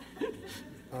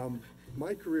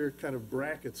 My career kind of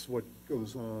brackets what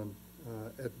goes on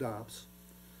at DOPS.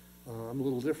 I'm a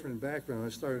little different in background. I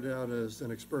started out as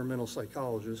an experimental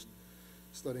psychologist,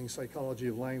 studying psychology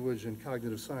of language and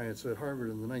cognitive science at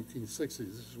Harvard in the 1960s.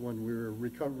 This is when we were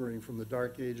recovering from the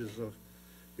dark ages of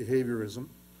behaviorism,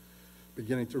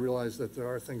 beginning to realize that there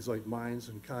are things like minds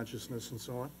and consciousness and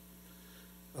so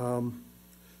on.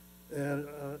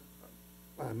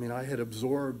 I mean, I had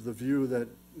absorbed the view that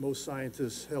most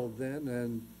scientists held then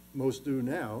and most do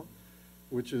now,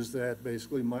 which is that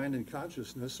basically mind and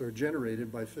consciousness are generated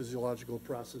by physiological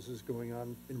processes going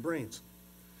on in brains.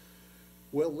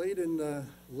 Well, late in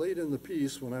the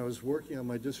piece, when I was working on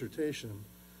my dissertation,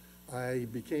 I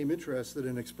became interested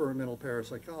in experimental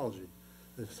parapsychology.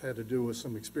 This had to do with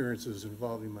some experiences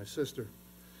involving my sister.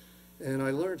 And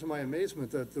I learned to my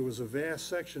amazement that there was a vast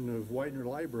section of Widener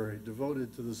Library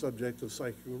devoted to the subject of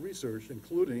psychical research,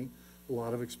 including a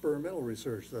lot of experimental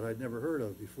research that I'd never heard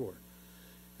of before.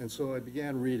 And so I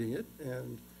began reading it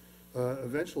and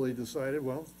eventually decided,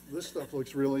 well, this stuff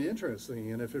looks really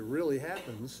interesting, and if it really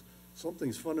happens,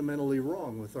 something's fundamentally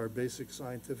wrong with our basic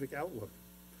scientific outlook.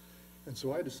 And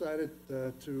so I decided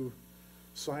to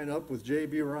sign up with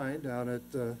J.B. Ryan down at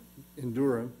in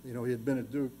Durham. You know, he had been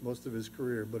at Duke most of his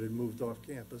career, but had moved off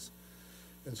campus.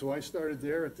 And so I started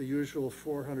there at the usual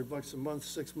 $400 a month,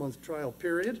 6-month trial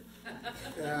period.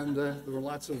 And there were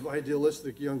lots of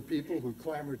idealistic young people who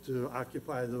clamored to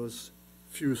occupy those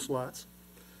few slots.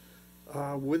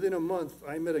 Within a month,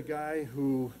 I met a guy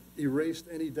who erased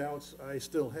any doubts I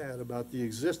still had about the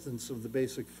existence of the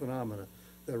basic phenomena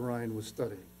that Ryan was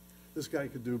studying. This guy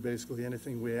could do basically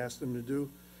anything we asked him to do.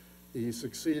 He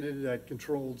succeeded at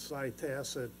controlled psi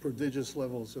tasks at prodigious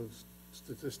levels of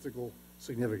statistical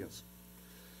significance.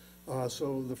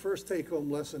 So the first take-home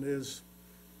lesson is,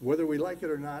 whether we like it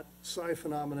or not, psi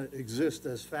phenomena exist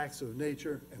as facts of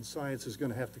nature, and science is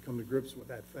going to have to come to grips with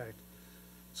that fact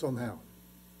somehow.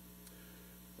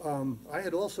 I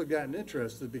had also gotten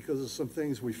interested because of some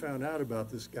things we found out about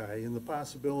this guy and the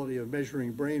possibility of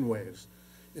measuring brain waves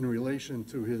in relation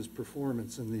to his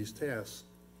performance in these tasks.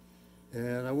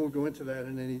 And I won't go into that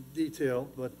in any detail,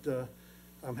 but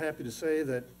I'm happy to say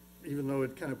that even though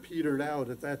it kind of petered out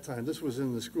at that time, this was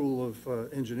in the School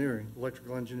of Engineering,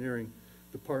 Electrical Engineering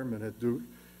Department at Duke,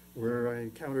 where I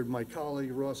encountered my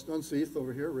colleague Ross Dunseith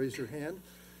over here. Raise your hand.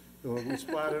 We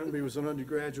spotted him. He was an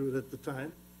undergraduate at the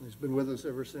time. He's been with us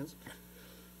ever since.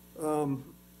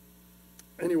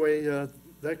 Anyway,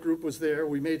 that group was there.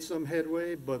 We made some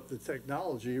headway, but the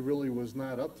technology really was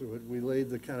not up to it. We laid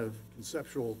the kind of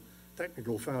conceptual,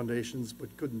 technical foundations,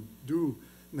 but couldn't do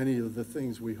many of the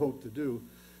things we hoped to do.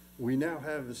 We now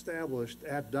have established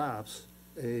at DOPS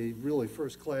a really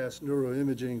first-class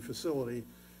neuroimaging facility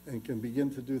and can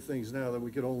begin to do things now that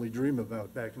we could only dream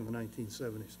about back in the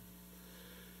 1970s.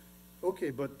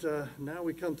 Okay, but now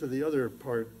we come to the other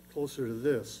part closer to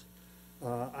this.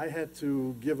 I had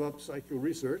to give up psycho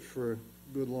research for a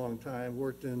good long time,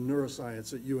 worked in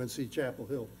neuroscience at UNC Chapel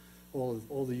Hill,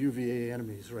 all the UVA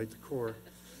enemies, right, the core.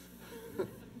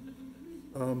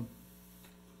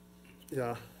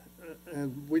 Yeah,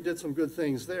 and we did some good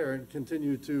things there and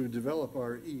continued to develop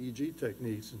our EEG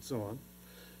techniques and so on.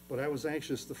 But I was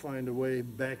anxious to find a way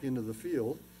back into the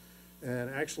field, and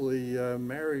actually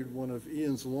married one of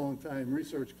Ian's longtime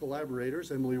research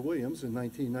collaborators, Emily Williams, in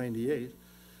 1998,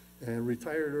 and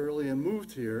retired early and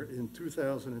moved here in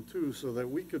 2002 so that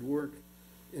we could work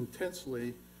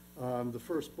intensely on the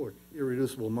first book,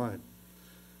 Irreducible Mind.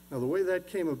 Now, the way that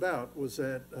came about was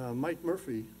that Mike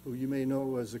Murphy, who you may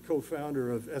know as the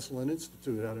co-founder of Esalen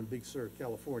Institute out in Big Sur,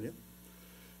 California,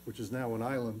 which is now an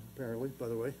island, apparently, by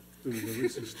the way, due to the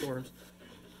recent storms.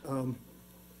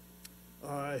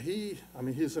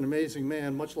 He's an amazing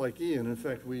man, much like Ian. In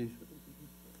fact, we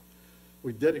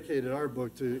dedicated our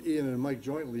book to Ian and Mike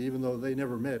jointly, even though they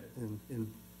never met in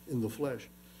the flesh.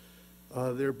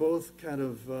 They're both kind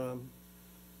of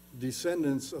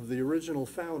descendants of the original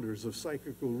founders of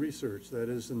psychical research, that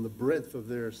is, in the breadth of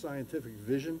their scientific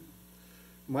vision.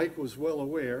 Mike was well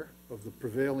aware of the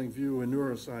prevailing view in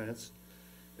neuroscience,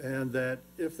 and that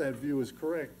if that view is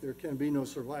correct, there can be no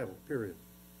survival, period.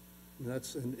 And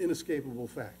that's an inescapable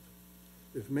fact.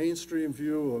 If mainstream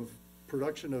view of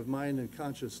production of mind and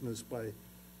consciousness by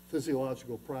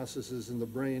physiological processes in the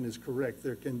brain is correct,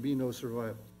 there can be no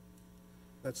survival.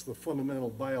 That's the fundamental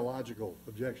biological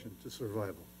objection to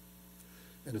survival.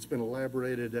 And it's been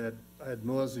elaborated ad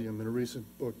nauseum in a recent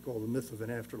book called The Myth of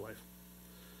an Afterlife.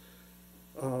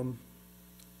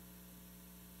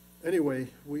 Anyway,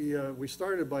 we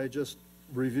started by just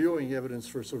reviewing evidence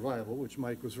for survival, which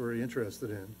Mike was very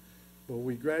interested in, but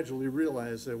we gradually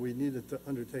realized that we needed to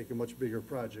undertake a much bigger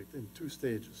project in 2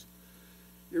 stages.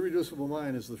 Irreducible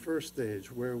Mind is the first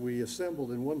stage, where we assembled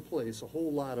in one place a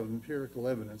whole lot of empirical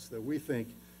evidence that we think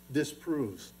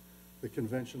disproves the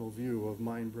conventional view of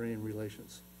mind-brain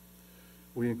relations.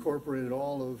 We incorporated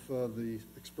all of the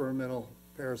experimental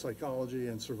parapsychology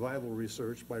and survival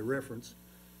research by reference.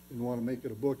 Didn't want to make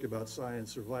it a book about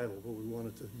science survival, but we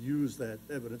wanted to use that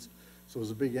evidence, so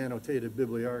there's a big annotated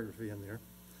bibliography in there.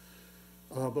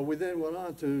 But we then went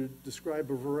on to describe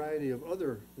a variety of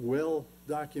other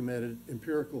well-documented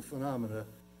empirical phenomena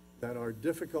that are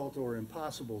difficult or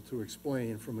impossible to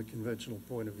explain from a conventional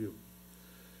point of view.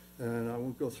 And I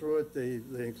won't go through it.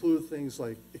 They include things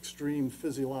like extreme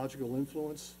physiological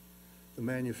influence, the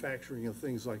manufacturing of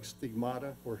things like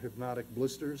stigmata or hypnotic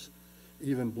blisters,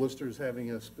 even blisters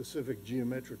having a specific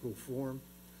geometrical form.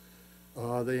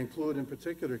 They include in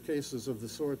particular cases of the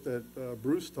sort that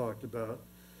Bruce talked about,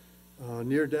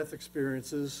 near-death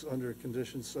experiences under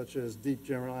conditions such as deep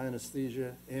general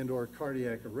anesthesia and or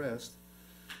cardiac arrest.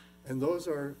 And those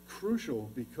are crucial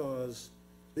because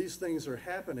these things are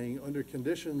happening under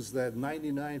conditions that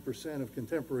 99% of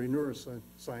contemporary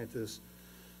neuroscientists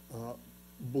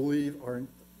believe are,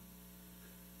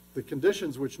 the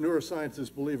conditions which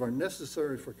neuroscientists believe are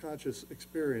necessary for conscious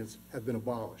experience have been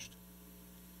abolished.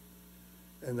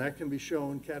 And that can be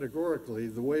shown categorically.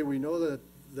 The way we know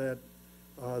that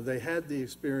they had the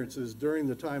experiences during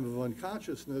the time of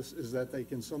unconsciousness is that they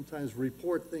can sometimes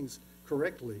report things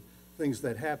correctly, things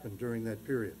that happened during that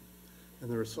period. And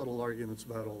there are subtle arguments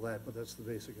about all that, but that's the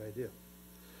basic idea.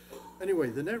 Anyway,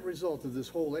 the net result of this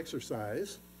whole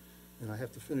exercise, and I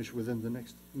have to finish within the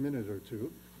next minute or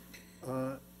two,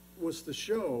 was to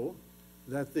show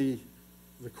that the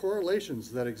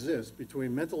correlations that exist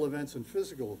between mental events and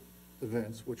physical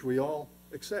events, which we all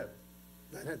accept,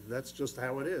 that's just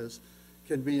how it is,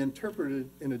 can be interpreted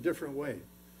in a different way.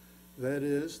 That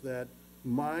is, that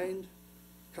mind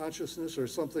consciousness or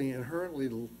something inherently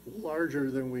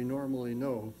larger than we normally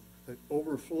know that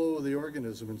overflow the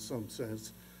organism in some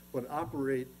sense, but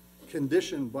operate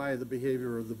conditioned by the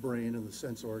behavior of the brain and the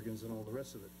sense organs and all the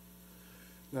rest of it.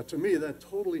 Now, to me, that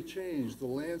totally changed the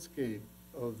landscape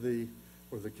of the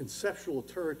conceptual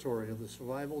territory of the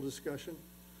survival discussion,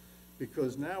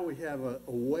 because now we have a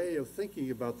way of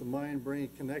thinking about the mind-brain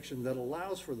connection that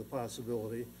allows for the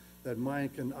possibility that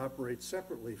mind can operate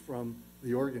separately from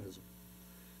the organism.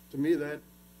 To me, that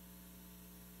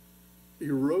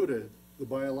eroded the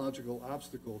biological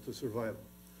obstacle to survival.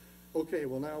 Okay,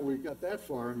 well, now we've got that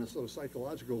far in a sort of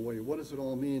psychological way. What does it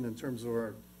all mean in terms of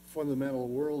our fundamental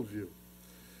worldview?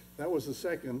 That was the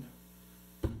second,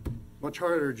 much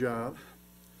harder job,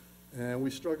 and we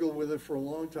struggled with it for a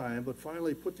long time, but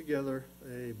finally put together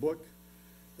a book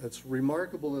that's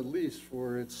remarkable, at least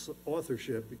for its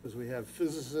authorship, because we have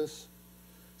physicists,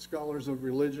 scholars of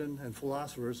religion, and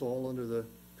philosophers all under the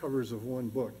covers of one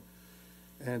book.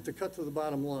 And to cut to the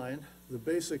bottom line, the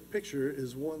basic picture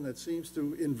is one that seems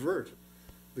to invert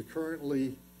the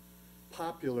currently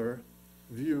popular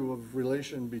view of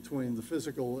relation between the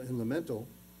physical and the mental.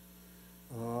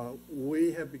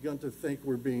 We have begun to think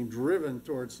we're being driven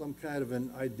towards some kind of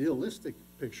an idealistic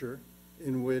picture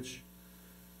in which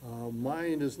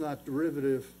mind is not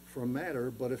derivative from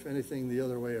matter, but if anything, the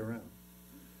other way around.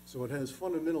 So it has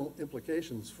fundamental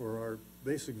implications for our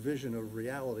basic vision of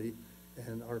reality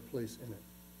and our place in it.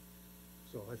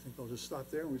 So I think I'll just stop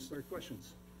there and we start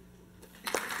questions.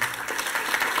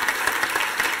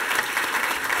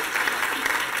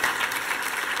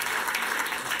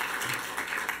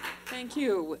 Thank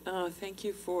you. Thank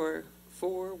you for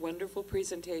 4 wonderful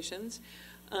presentations.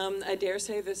 I dare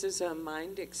say this is a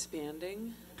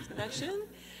mind-expanding session.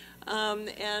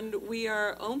 And we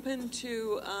are open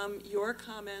to your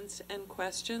comments and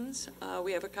questions.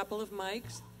 We have a couple of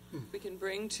mics we can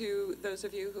bring to those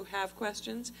of you who have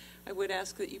questions. I would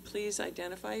ask that you please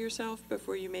identify yourself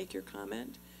before you make your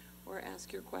comment or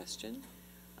ask your question.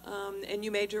 And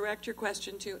you may direct your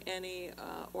question to any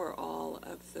or all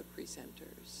of the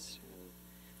presenters.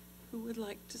 Who would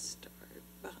like to start?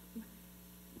 Bob?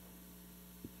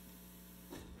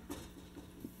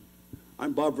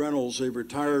 I'm Bob Reynolds, a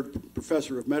retired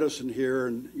professor of medicine here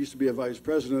and used to be a vice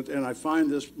president, and I find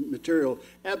this material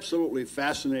absolutely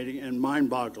fascinating and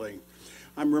mind-boggling.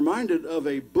 I'm reminded of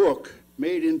a book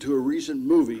made into a recent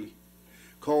movie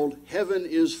called Heaven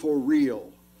is for Real.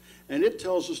 And it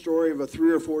tells the story of a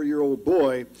 3 or 4-year-old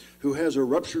boy who has a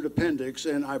ruptured appendix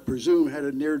and I presume had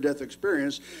a near-death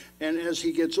experience. And as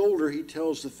he gets older, he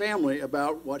tells the family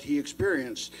about what he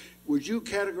experienced. Would you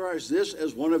categorize this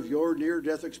as one of your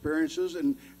near-death experiences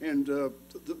and the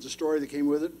story that came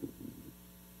with it?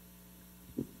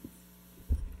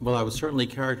 Well, I would certainly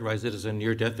characterize it as a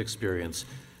near-death experience.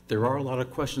 There are a lot of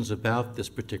questions about this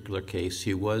particular case.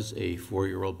 He was a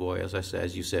 4-year-old boy,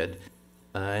 as you said.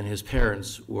 And his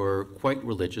parents were quite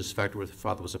religious. In fact, his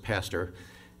father was a pastor.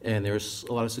 And there's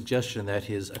a lot of suggestion that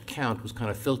his account was kind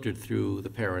of filtered through the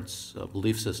parents'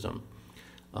 belief system.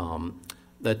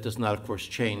 That does not, of course,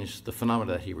 change the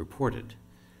phenomena that he reported.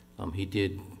 He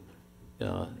did,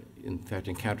 in fact,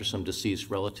 encounter some deceased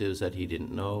relatives that he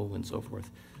didn't know and so forth.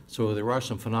 So there are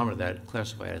some phenomena that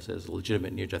classify as a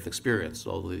legitimate near-death experience,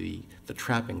 although the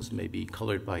trappings may be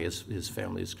colored by his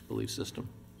family's belief system.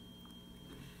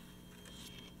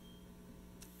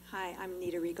 Hi, I'm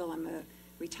Nita Regal. I'm a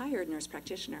retired nurse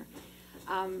practitioner.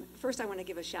 First, I want to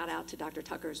give a shout out to Dr.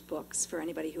 Tucker's books for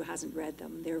anybody who hasn't read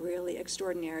them. They're really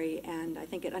extraordinary, and I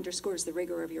think it underscores the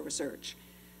rigor of your research.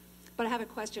 But I have a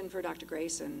question for Dr.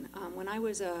 Grayson. When I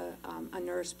was a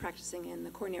nurse practicing in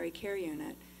the coronary care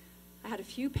unit, I had a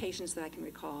few patients that I can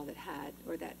recall that had,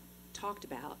 or that talked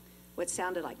about what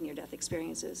sounded like near-death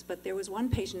experiences. But there was one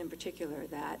patient in particular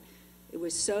that it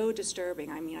was so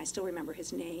disturbing. I mean, I still remember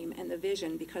his name and the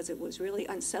vision because it was really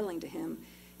unsettling to him.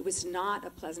 It was not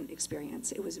a pleasant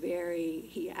experience. It was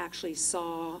he actually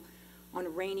saw on a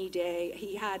rainy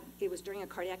day, it was during a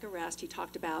cardiac arrest, he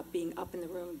talked about being up in the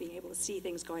room and being able to see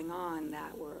things going on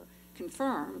that were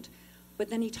confirmed. But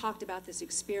then he talked about this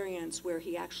experience where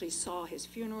he actually saw his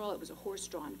funeral. It was a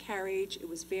horse-drawn carriage. It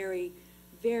was very,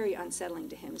 very unsettling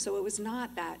to him. So it was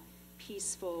not that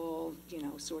peaceful,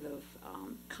 sort of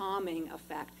calming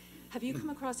effect. Have you come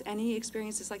across any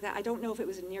experiences like that? I don't know if it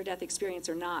was a near-death experience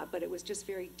or not, but it was just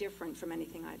very different from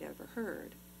anything I'd ever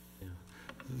heard. Yeah.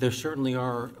 There certainly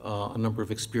are a number of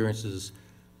experiences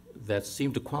that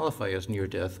seem to qualify as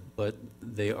near-death, but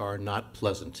they are not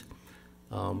pleasant.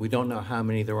 We don't know how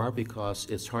many there are because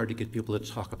it's hard to get people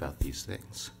to talk about these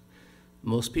things.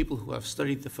 Most people who have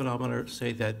studied the phenomena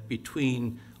say that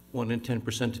between 1 in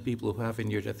 10% of people who have a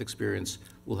near-death experience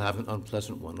will have an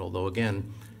unpleasant one, although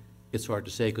again, it's hard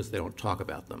to say because they don't talk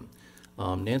about them.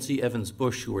 Nancy Evans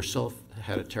Bush, who herself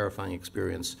had a terrifying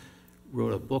experience,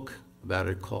 wrote a book about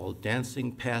it called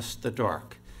Dancing Past the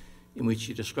Dark, in which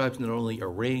she describes not only a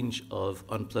range of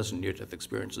unpleasant near-death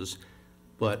experiences,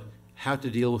 but how to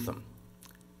deal with them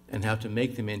and how to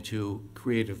make them into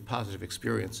creative, positive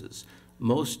experiences.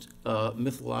 Most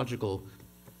mythological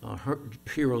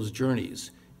heroes'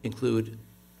 journeys include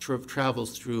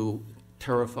travels through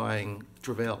terrifying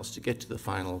travails to get to the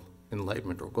final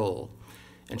enlightenment or goal.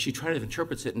 And she kind of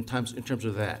interprets it in terms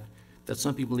of that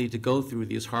some people need to go through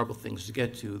these horrible things to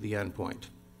get to the end point.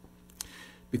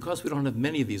 Because we don't have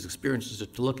many of these experiences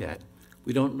to look at,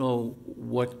 we don't know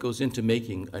what goes into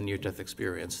making a near-death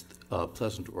experience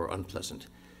pleasant or unpleasant.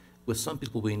 With some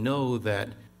people, we know that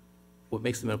what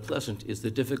makes them unpleasant is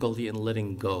the difficulty in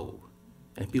letting go.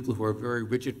 And people who are very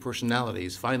rigid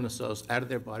personalities find themselves out of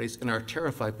their bodies and are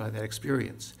terrified by that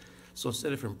experience. So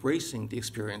instead of embracing the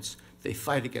experience, they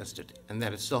fight against it, and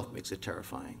that itself makes it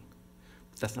terrifying.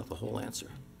 But that's not the whole answer.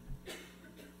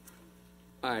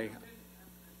 Hi.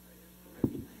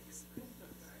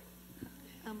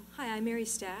 Hi, I'm Mary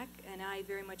Stack, and I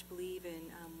very much believe in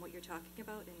what you're talking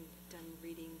about and done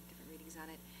different readings on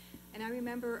it. And I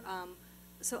remember,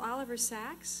 so Oliver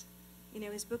Sacks,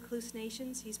 his book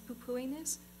Hallucinations, he's poo-pooing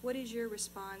this. What is your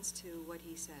response to what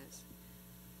he says?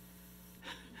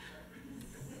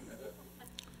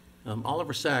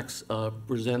 Oliver Sacks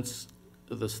presents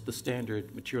the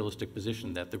standard materialistic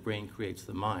position that the brain creates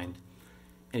the mind,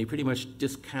 and he pretty much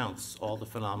discounts all the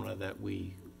phenomena that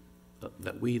we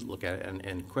look at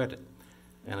and credit.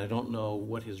 And I don't know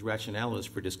what his rationale is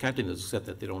for discounting this, except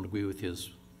that they don't agree with his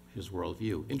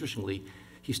worldview. Interestingly,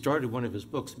 he started one of his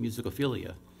books,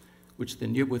 Musicophilia, with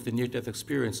the near-death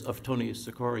experience of Tony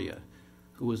Sikoria,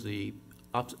 who was the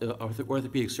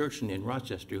orthopedic surgeon in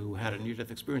Rochester who had a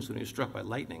near-death experience when he was struck by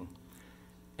lightning,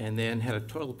 and then had a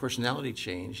total personality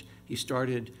change. He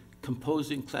started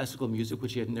composing classical music,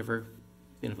 which he had never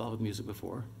been involved with music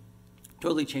before.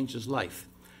 Totally changed his life.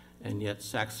 And yet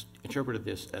Sacks interpreted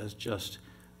this as just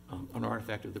an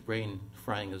artifact of the brain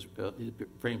his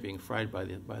brain being fried by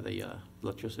the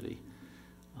electricity.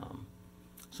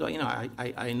 So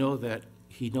I know that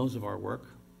he knows of our work,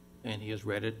 and he has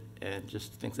read it, and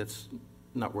just thinks that's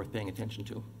not worth paying attention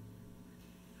to.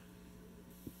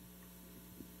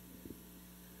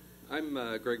 I'm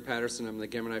Greg Patterson. I'm the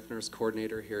Gamma Knife Nurse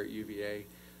Coordinator here at UVA.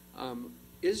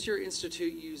 Is your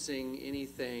institute using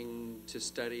anything to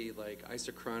study like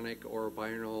isochronic or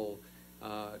binaural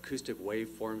acoustic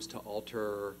waveforms to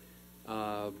alter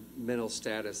mental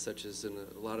status, such as in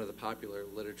a lot of the popular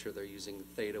literature, they're using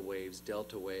theta waves,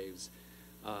 delta waves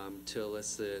to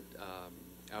elicit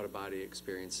out-of-body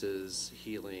experiences,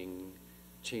 healing,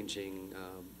 changing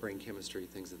brain chemistry,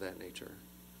 things of that nature?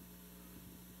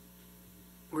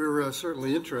 We're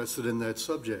certainly interested in that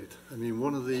subject. I mean,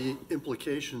 one of the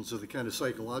implications of the kind of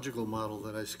psychological model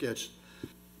that I sketched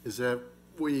is that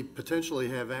we potentially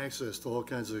have access to all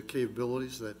kinds of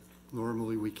capabilities that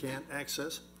normally we can't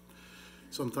access.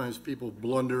 Sometimes people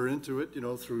blunder into it,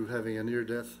 through having a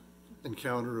near-death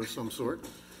encounter of some sort.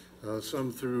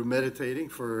 Some through meditating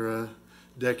for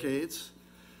decades.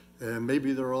 And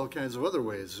maybe there are all kinds of other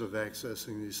ways of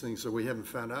accessing these things that we haven't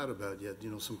found out about yet.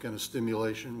 Some kind of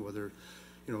stimulation, whether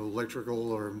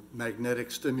electrical or magnetic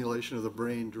stimulation of the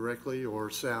brain directly, or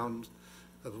sound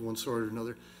of one sort or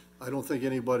another. I don't think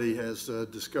anybody has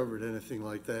discovered anything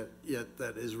like that yet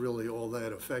that is really all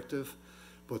that effective,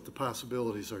 but the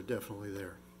possibilities are definitely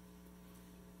there.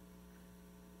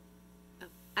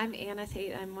 I'm Anna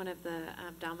Tate. I'm one of the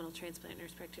abdominal transplant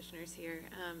nurse practitioners here,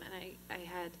 and I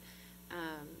had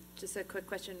just a quick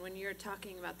question. When you're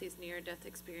talking about these near-death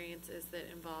experiences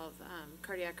that involve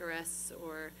cardiac arrests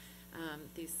or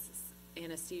these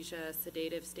anesthesia,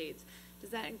 sedative states, does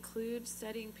that include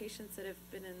studying patients that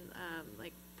have been in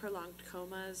like prolonged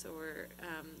comas or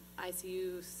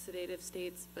ICU sedative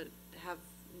states but have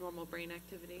normal brain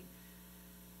activity?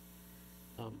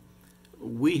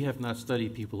 We have not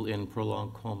studied people in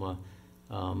prolonged coma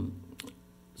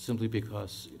simply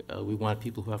because we want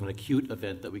people who have an acute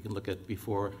event that we can look at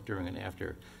before, during, and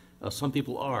after. Some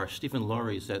people are. Stephen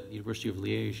Laurie is at the University of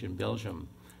Liège in Belgium,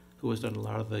 who has done a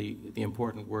lot of the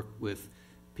important work with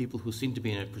people who seem to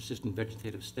be in a persistent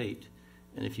vegetative state.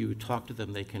 And if you talk to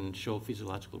them, they can show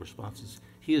physiological responses.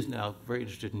 He is now very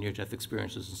interested in near-death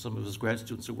experiences, and some of his grad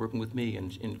students are working with me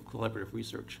in collaborative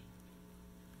research.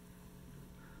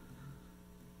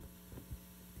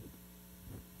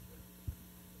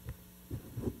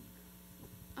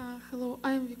 Hello,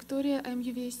 I'm Victoria. I'm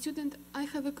UVA student. I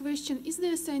have a question. Is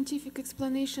there a scientific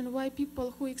explanation why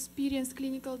people who experience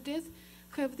clinical death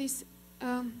have this,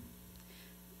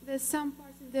 that some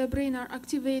parts in their brain are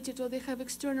activated or they have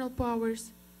external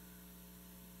powers?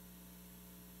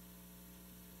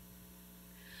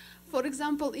 For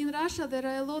example, in Russia, there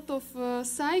are a lot of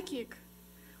psychic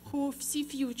who see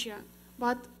future,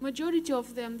 but majority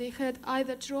of them, they had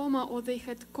either trauma or they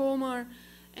had coma.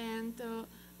 And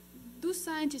do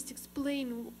scientists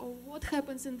explain what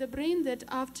happens in the brain that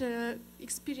after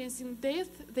experiencing death,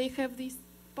 they have these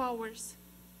powers?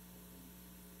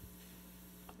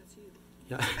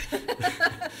 Yeah.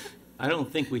 I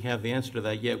don't think we have the answer to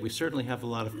that yet. We certainly have a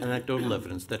lot of anecdotal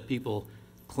evidence that people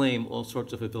claim all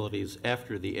sorts of abilities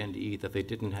after the NDE that they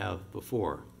didn't have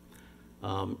before.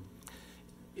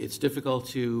 It's difficult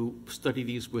to study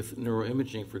these with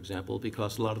neuroimaging, for example,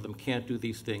 because a lot of them can't do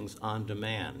these things on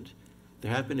demand.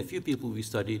 There have been a few people we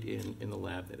studied in the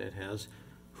lab that Ed has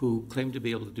who claim to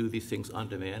be able to do these things on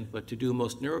demand, but to do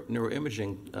most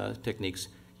neuroimaging techniques,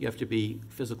 you have to be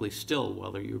physically still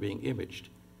while you're being imaged.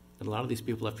 And a lot of these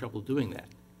people have trouble doing that.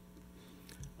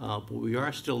 But we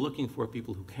are still looking for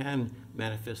people who can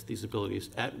manifest these abilities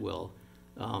at will,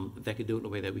 that can do it in a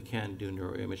way that we can do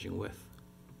neuroimaging with.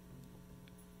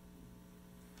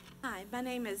 Hi, my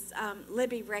name is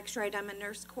Libby Rexroyd. I'm a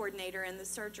nurse coordinator in the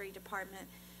surgery department.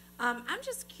 I'm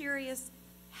just curious,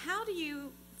 how do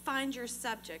you find your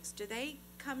subjects? Do they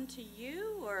come to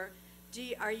you, or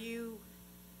are you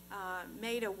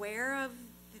made aware of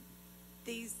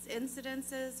these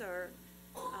incidences, or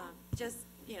just,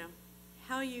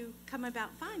 how you come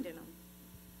about finding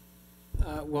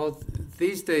them? Well,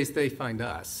 these days they find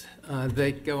us.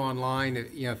 They go online,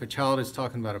 if a child is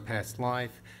talking about a past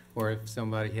life, or if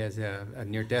somebody has a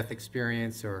near-death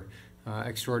experience or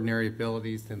extraordinary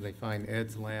abilities, then they find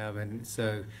Ed's lab. And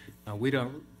so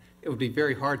it would be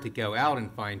very hard to go out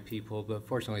and find people, but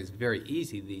fortunately it's very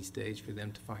easy these days for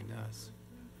them to find us.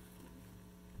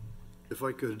 If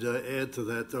I could add to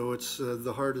that, though, it's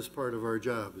the hardest part of our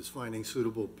job is finding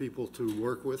suitable people to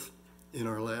work with in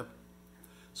our lab.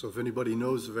 So if anybody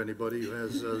knows of anybody who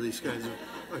has these kinds of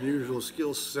unusual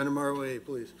skills, send them our way,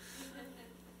 please.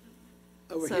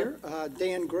 Over here,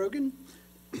 Dan Grogan.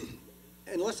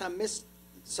 Unless I missed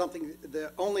something,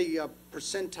 the only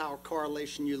percentile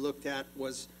correlation you looked at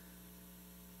was,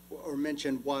 or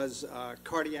mentioned, was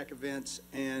cardiac events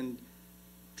and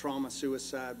trauma,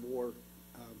 suicide, war.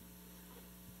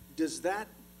 Does that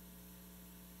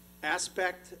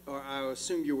aspect, or I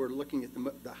assume you were looking at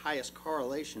the highest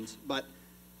correlations, but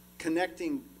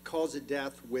connecting cause of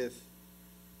death with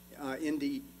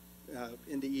NDE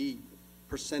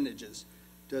percentages,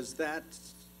 does that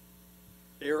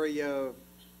area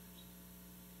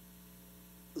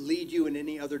lead you in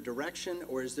any other direction,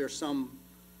 or is there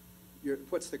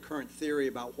what's the current theory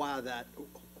about why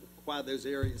those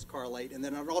areas correlate? And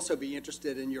then I'd also be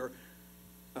interested in your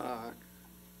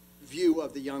view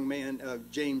of the young man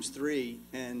of James III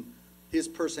and his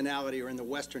personality, or in the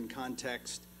Western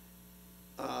context,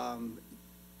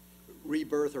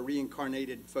 rebirth or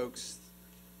reincarnated folks,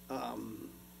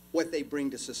 what they bring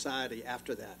to society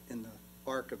after that in the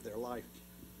arc of their life.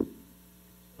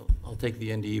 I'll take the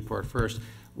NDE part first.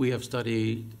 We have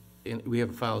studied, we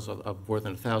have files of more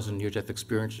than 1,000 near-death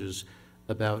experiences.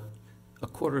 About a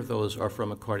quarter of those are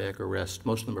from a cardiac arrest.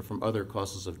 Most of them are from other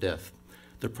causes of death.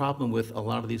 The problem with a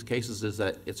lot of these cases is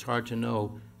that it's hard to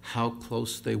know how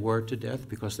close they were to death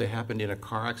because they happened in a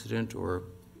car accident or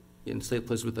in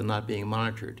places with them not being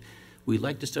monitored. We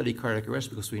like to study cardiac arrest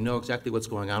because we know exactly what's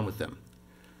going on with them,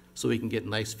 so we can get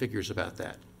nice figures about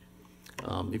that.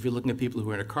 If you're looking at people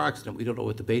who are in a car accident, we don't know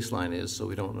what the baseline is, so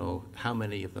we don't know how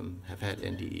many of them have had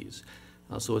NDEs.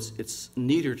 So it's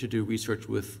neater to do research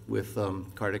with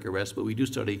cardiac arrest, but we do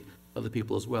study other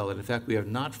people as well. And in fact, we have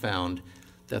not found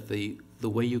that the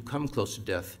way you come close to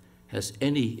death has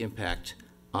any impact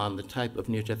on the type of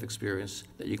near-death experience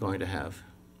that you're going to have.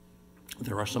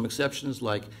 There are some exceptions,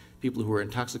 like people who are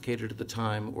intoxicated at the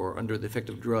time or under the effect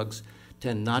of drugs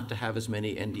tend not to have as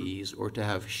many NDEs or to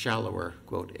have shallower,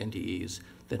 quote, NDEs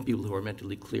than people who are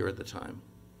mentally clear at the time.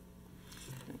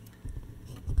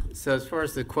 So as far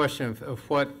as the question of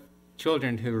what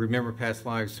children who remember past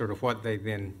lives, sort of what they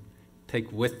then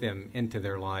take with them into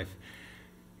their life,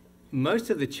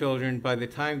 most of the children, by the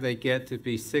time they get to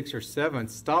be 6 or 7,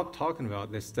 stop talking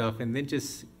about this stuff and then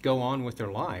just go on with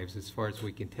their lives, as far as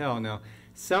we can tell. Now,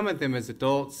 some of them as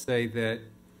adults say that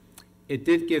it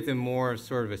did give them more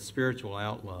sort of a spiritual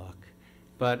outlook.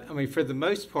 But, I mean, for the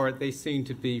most part, they seem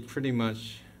to be pretty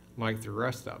much like the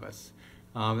rest of us.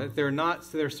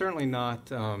 They're certainly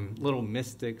not little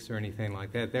mystics or anything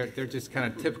like that. They're just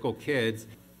kind of typical kids.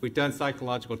 We've done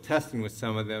psychological testing with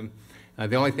some of them.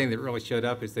 The only thing that really showed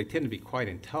up is they tend to be quite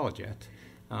intelligent,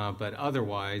 but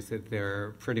otherwise that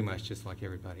they're pretty much just like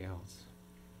everybody else.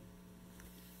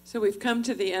 So we've come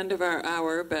to the end of our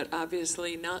hour, but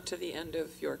obviously not to the end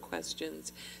of your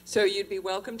questions. So you'd be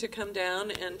welcome to come down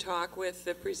and talk with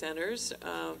the presenters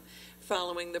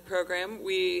following the program.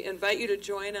 We invite you to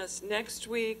join us next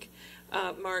week,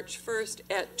 March 1st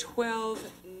at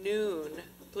 12 noon,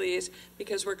 please,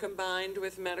 because we're combined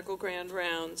with medical grand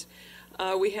rounds.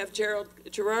 We have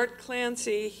Gerard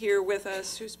Clancy here with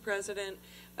us, who's president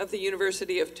of the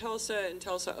University of Tulsa in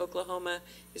Tulsa, Oklahoma.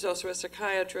 He's also a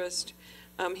psychiatrist.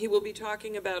 He will be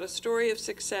talking about a story of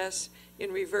success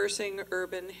in reversing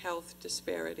urban health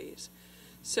disparities.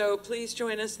 So please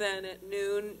join us then at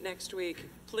noon next week.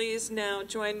 Please now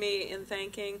join me in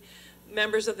thanking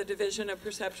members of the Division of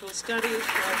Perceptual Studies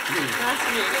for a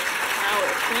fascinating hour.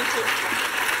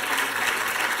 Thank you.